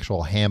had an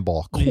actual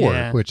handball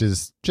court, which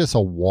is just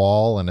a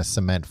wall and a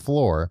cement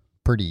floor.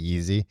 Pretty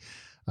easy.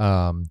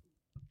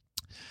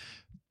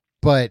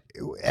 But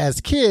as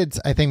kids,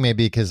 I think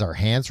maybe because our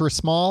hands were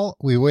small,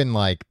 we wouldn't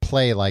like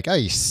play like, oh,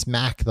 you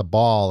smack the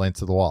ball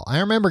into the wall.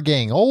 I remember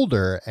getting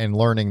older and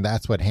learning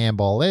that's what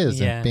handball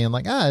is and being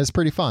like, it's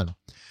pretty fun.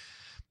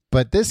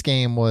 But this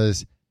game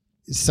was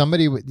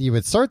you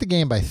would start the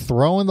game by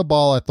throwing the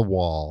ball at the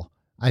wall.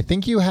 I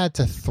think you had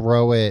to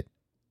throw it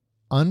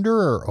under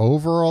or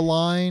over a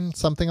line,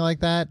 something like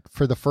that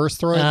for the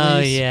first throw at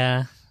least.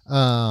 Yeah.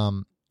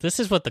 This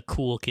is what the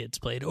cool kids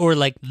played, or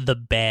like the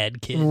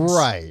bad kids.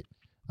 Right.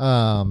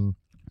 So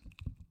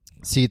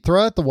you'd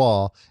throw it at the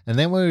wall, and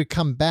then when it would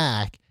come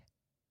back,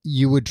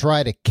 you would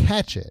try to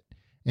catch it.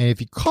 And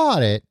if you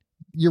caught it,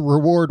 your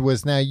reward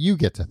was now you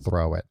get to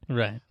throw it.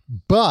 Right.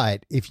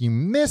 But if you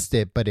missed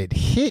it, but it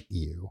hit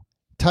you,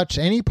 touched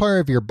any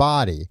part of your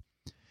body,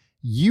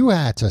 you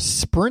had to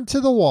sprint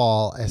to the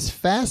wall as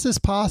fast as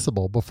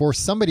possible before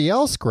somebody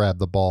else grabbed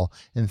the ball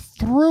and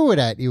threw it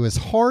at you as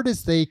hard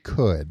as they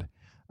could.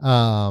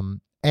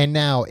 And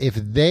now if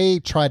they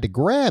tried to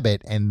grab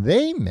it and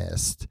they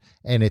missed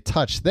and it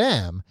touched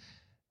them,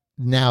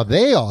 now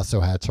they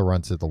also had to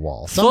run to the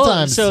wall.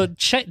 Sometimes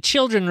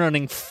children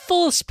running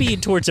full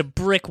speed towards a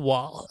brick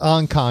wall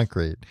on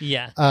concrete.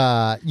 Yeah.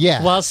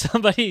 Yeah. While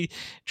somebody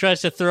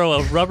tries to throw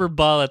a rubber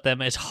ball at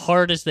them as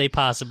hard as they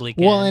possibly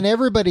can. Well, and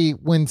everybody,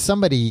 when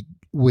somebody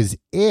was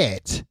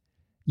everybody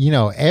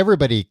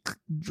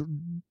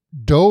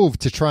dove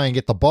to try and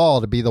get the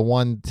ball to be the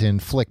one to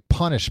inflict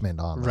punishment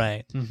on them.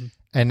 Right. Mm-hmm.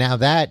 And now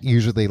that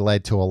usually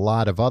led to a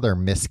lot of other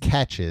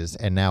miscatches,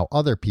 and now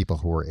other people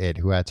who were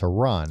who had to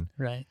run.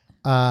 Right.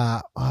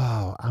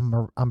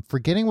 I'm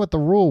forgetting what the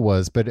rule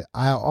was, but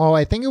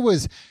I think it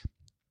was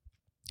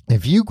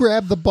if you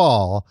grabbed the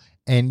ball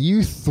and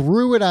you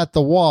threw it at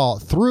the wall,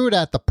 threw it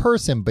at the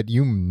person, but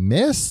you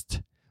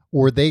missed,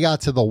 or they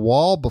got to the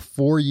wall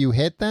before you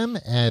hit them,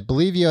 and I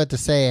believe you had to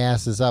say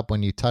asses up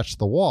when you touched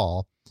the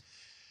wall.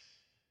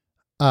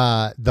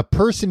 The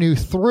person who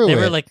threw they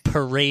were like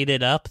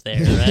paraded up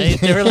there, right?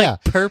 They were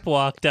like perp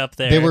walked up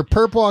there. They were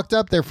perp walked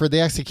up there for the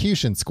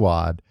execution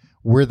squad,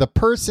 where the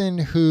person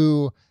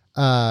who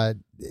got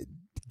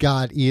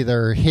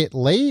either hit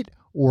late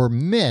or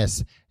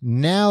miss,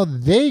 now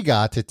they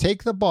got to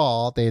take the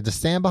ball. They had to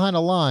stand behind a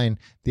line.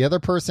 The other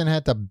person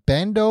had to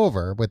bend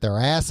over with their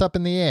ass up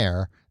in the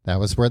air. That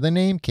was where the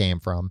name came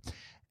from.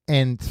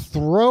 And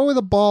throw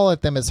the ball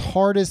at them as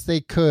hard as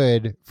they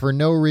could for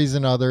no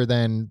reason other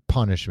than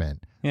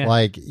punishment. Yeah.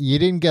 Like, you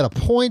didn't get a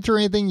point or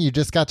anything. You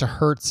just got to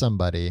hurt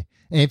somebody.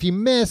 And if you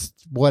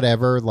missed,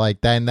 whatever,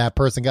 like, then that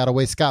person got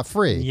away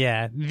scot-free.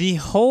 Yeah. The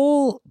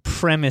whole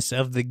premise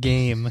of the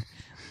game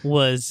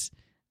was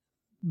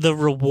the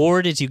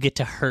reward is you get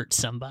to hurt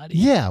somebody.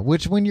 Yeah,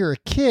 which when you're a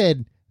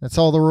kid, that's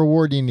all the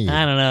reward you need.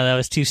 I don't know. That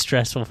was too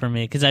stressful for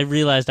me because I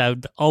realized I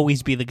would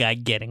always be the guy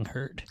getting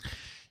hurt.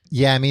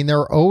 Yeah, I mean, there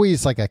were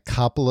always like a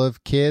couple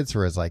of kids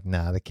where it's like,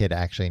 nah, the kid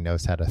actually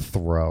knows how to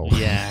throw.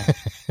 Yeah.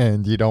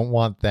 And you don't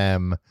want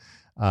them,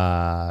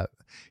 because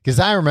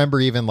I remember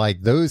even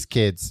like those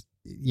kids,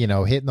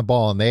 hitting the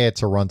ball and they had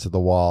to run to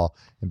the wall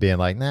and being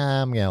like,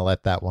 nah, I'm going to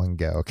let that one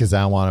go because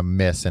I want to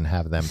miss and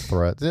have them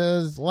throw it.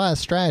 There's a lot of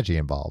strategy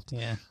involved.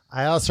 Yeah.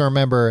 I also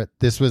remember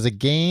this was a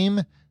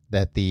game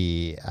that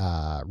the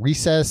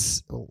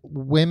recess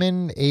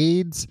women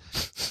aides,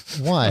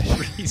 what?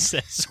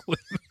 Recess women.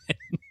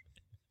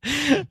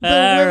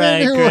 All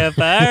right,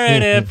 Grandpa. All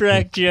right,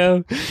 Amtrak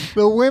Joe.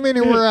 The women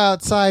who were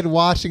outside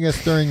watching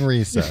us during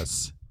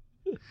recess.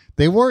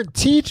 They weren't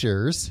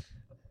teachers.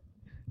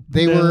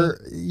 They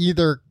were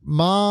either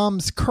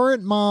moms,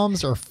 current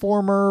moms, or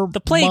former the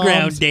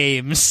playground moms.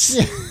 dames.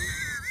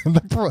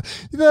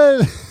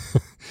 the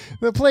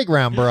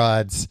playground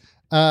broads.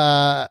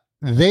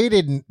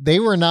 They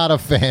were not a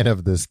fan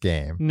of this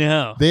game.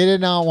 No. They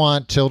did not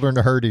want children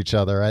to hurt each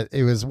other.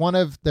 It was one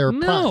of their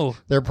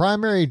their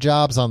primary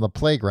jobs on the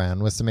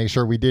playground was to make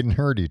sure we didn't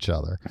hurt each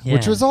other,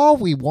 which was all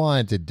we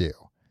wanted to do.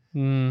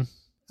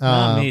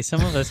 Not me.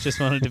 Some of us just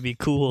wanted to be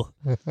cool.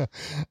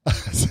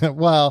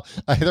 Well,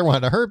 I either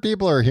wanted to hurt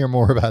people or hear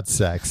more about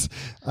sex.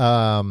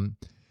 I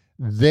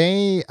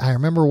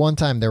remember one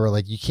time they were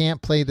like, you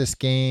can't play this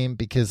game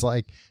because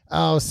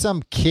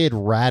some kid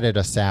ratted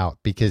us out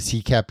because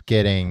he kept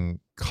getting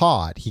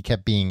caught. He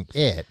kept being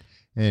it.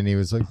 And he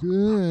was like,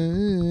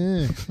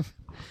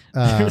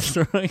 They're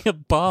throwing a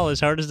ball as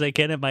hard as they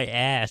can at my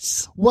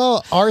ass.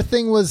 Well, our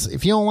thing was,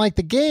 if you don't like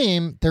the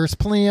game, there's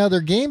plenty of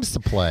other games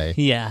to play.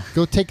 Yeah.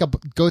 Go take a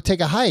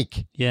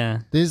hike. Yeah.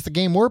 This is the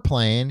game we're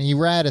playing. He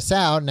ratted us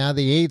out. Now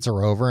the aids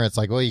are over. And it's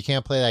like, well, you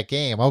can't play that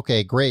game.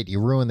 Okay, great.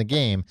 You ruined the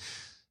game.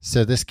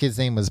 So this kid's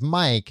name was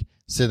Mike.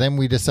 So then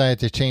we decided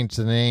to change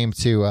the name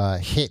to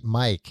Hit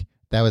Mike.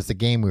 That was the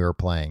game we were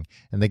playing.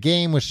 And the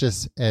game was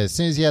just, as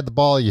soon as you had the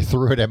ball, you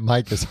threw it at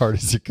Mike as hard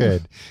as you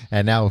could.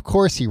 And now, of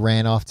course, he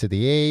ran off to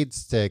the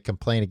aides to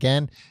complain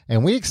again.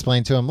 And we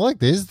explained to him, look,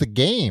 this is the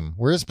game.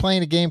 We're just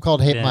playing a game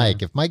called Hit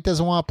Mike. If Mike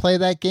doesn't want to play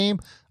that game,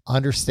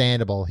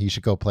 understandable. He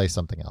should go play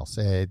something else.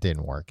 It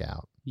didn't work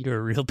out. You're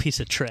a real piece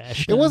of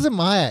trash. It wasn't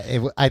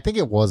I think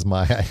it was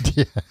my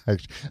idea.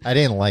 I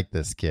didn't like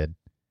this kid.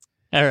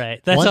 All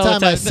right. That's One all time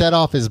the I set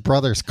off his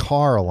brother's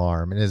car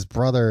alarm, and his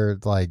brother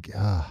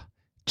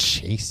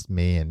chased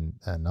me and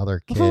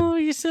another kid. What were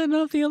you setting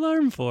off the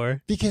alarm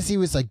for? Because he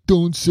was like,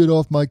 "Don't set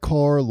off my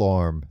car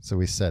alarm." So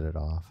we set it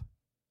off.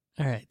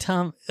 All right,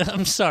 Tom,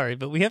 I'm sorry,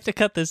 but we have to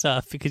cut this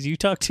off because you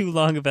talked too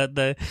long about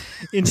the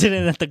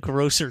incident at the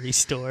grocery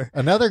store.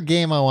 Another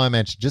game I want to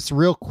mention, just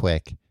real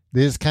quick.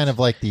 This is kind of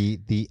like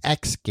the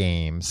X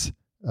Games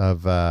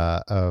of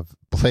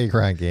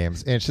playground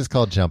games, and it's just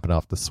called Jumping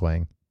Off the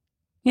Swing.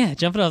 Yeah,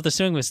 jumping off the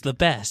swing was the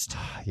best.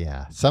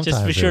 Yeah, sometimes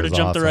Just be sure it to was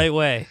jump the awesome. right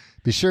way.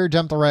 Be sure to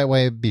jump the right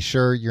way. Be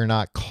sure you're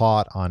not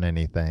caught on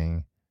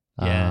anything.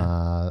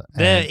 Yeah.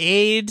 The And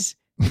aides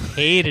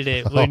hated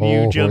it when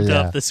you jumped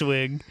yeah. off the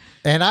swing.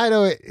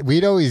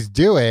 We'd always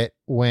do it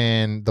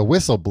when the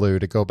whistle blew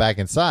to go back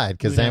inside,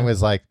 because then it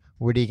was like,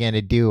 what are you going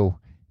to do?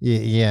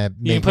 Yeah,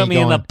 You can put me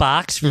in the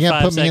box for 5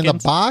 seconds. You put me in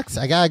the box?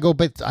 I gotta go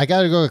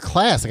to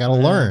class. I gotta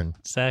learn.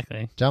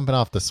 Exactly. Jumping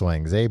off the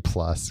swings, A+.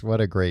 What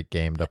a great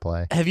game to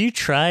play. Have you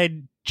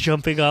tried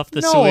jumping off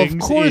the No, swings of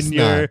course in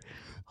your... not.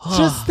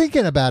 Just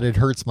thinking about it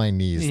hurts my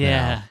knees now.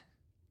 Yeah.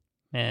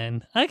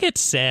 Man, I get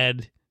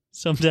sad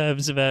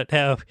sometimes about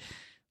how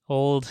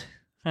old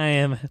I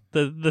am.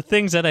 The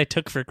things that I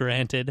took for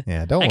granted.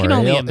 Yeah, don't I can worry.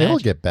 only It'll imagine.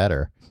 get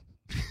better.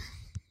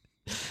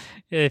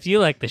 If you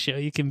like the show,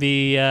 you can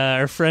be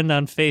our friend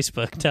on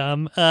Facebook,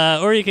 Tom.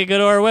 Or you can go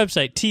to our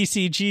website,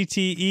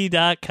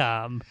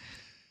 tcgte.com.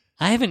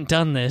 I haven't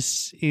done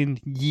this in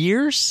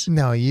years.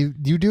 No, you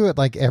do it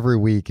like every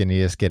week and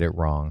you just get it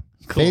wrong.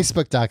 Cool.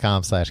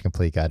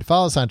 Facebook.com/Complete Guide.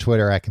 Follow us on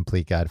Twitter at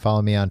Complete Guide.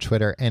 Follow me on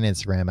Twitter and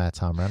Instagram at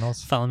Tom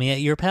Reynolds. Follow me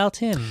at Your Pal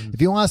Tim.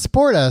 If you want to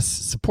support us,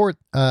 support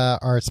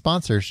our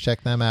sponsors,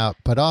 check them out.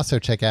 But also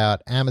check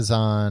out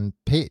Amazon.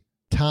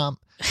 Tom.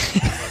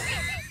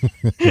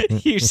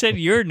 You said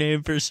your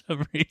name for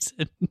some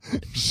reason.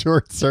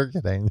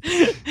 Short-circuiting.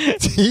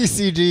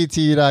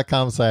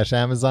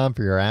 tcgt.com/Amazon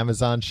for your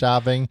Amazon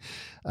shopping.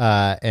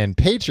 And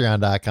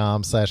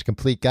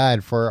patreon.com/Complete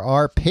Guide for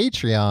our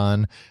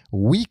Patreon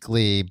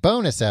weekly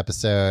bonus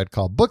episode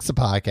called Books of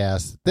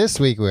Podcasts. This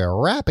week we are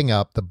wrapping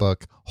up the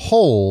book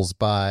Holes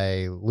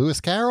by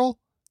Lewis Carroll.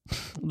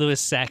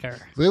 Lewis Sacker.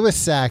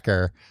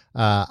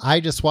 I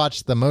just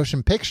watched the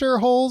motion picture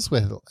Holes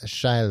with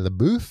Shia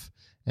LaBeouf,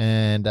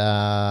 and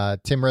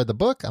Tim read the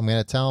book. I'm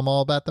going to tell him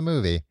all about the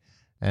movie.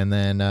 And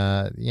then,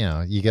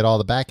 you get all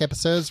the back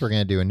episodes. We're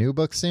going to do a new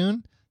book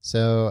soon.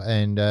 So,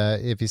 and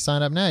if you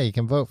sign up now, you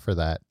can vote for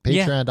that.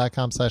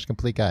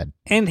 Patreon.com/Complete Guide.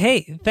 And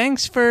hey,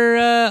 thanks for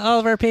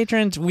all of our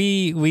patrons.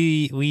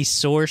 We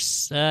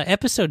source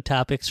episode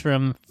topics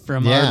from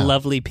our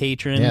lovely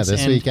patrons. Yeah,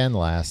 this weekend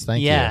last.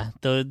 Thank you. Yeah,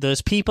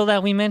 those people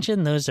that we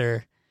mentioned, those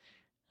are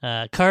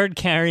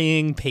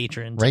card-carrying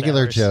patrons. of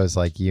Regular ours. Joes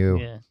like you.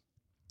 Yeah.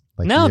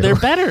 Like No, you. they're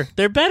better.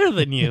 They're better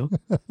than you.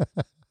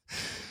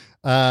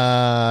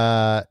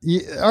 Are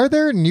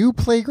there new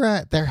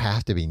playground? There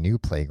have to be new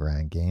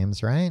playground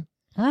games, right?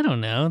 I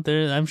don't know.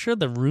 I'm sure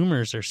the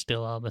rumors are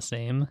still all the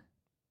same.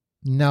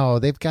 No,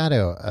 they've got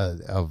to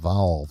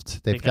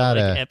evolved. They've They got got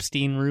like to.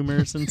 Epstein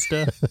rumors and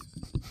stuff.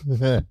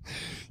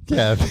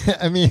 Yeah,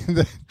 I mean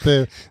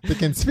the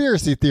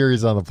conspiracy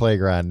theories on the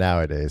playground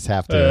nowadays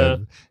have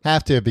to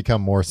have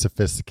become more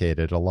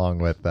sophisticated, along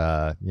with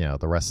the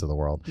rest of the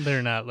world.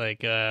 They're not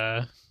like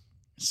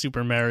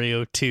Super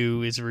Mario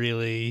 2 is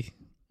really.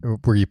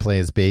 Where you play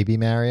as Baby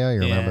Mario, you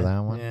remember that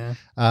one? Yeah.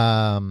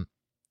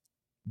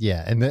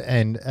 Yeah,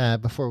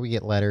 and before we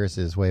get letters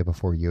is way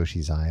before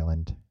Yoshi's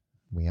Island.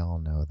 We all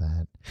know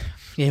that.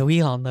 Yeah,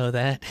 we all know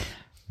that.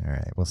 All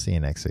right, we'll see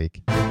you next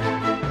week.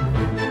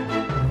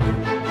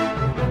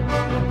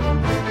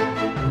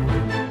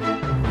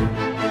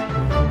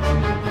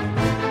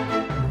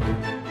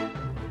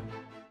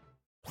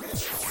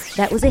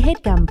 That was a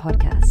HeadGum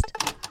podcast.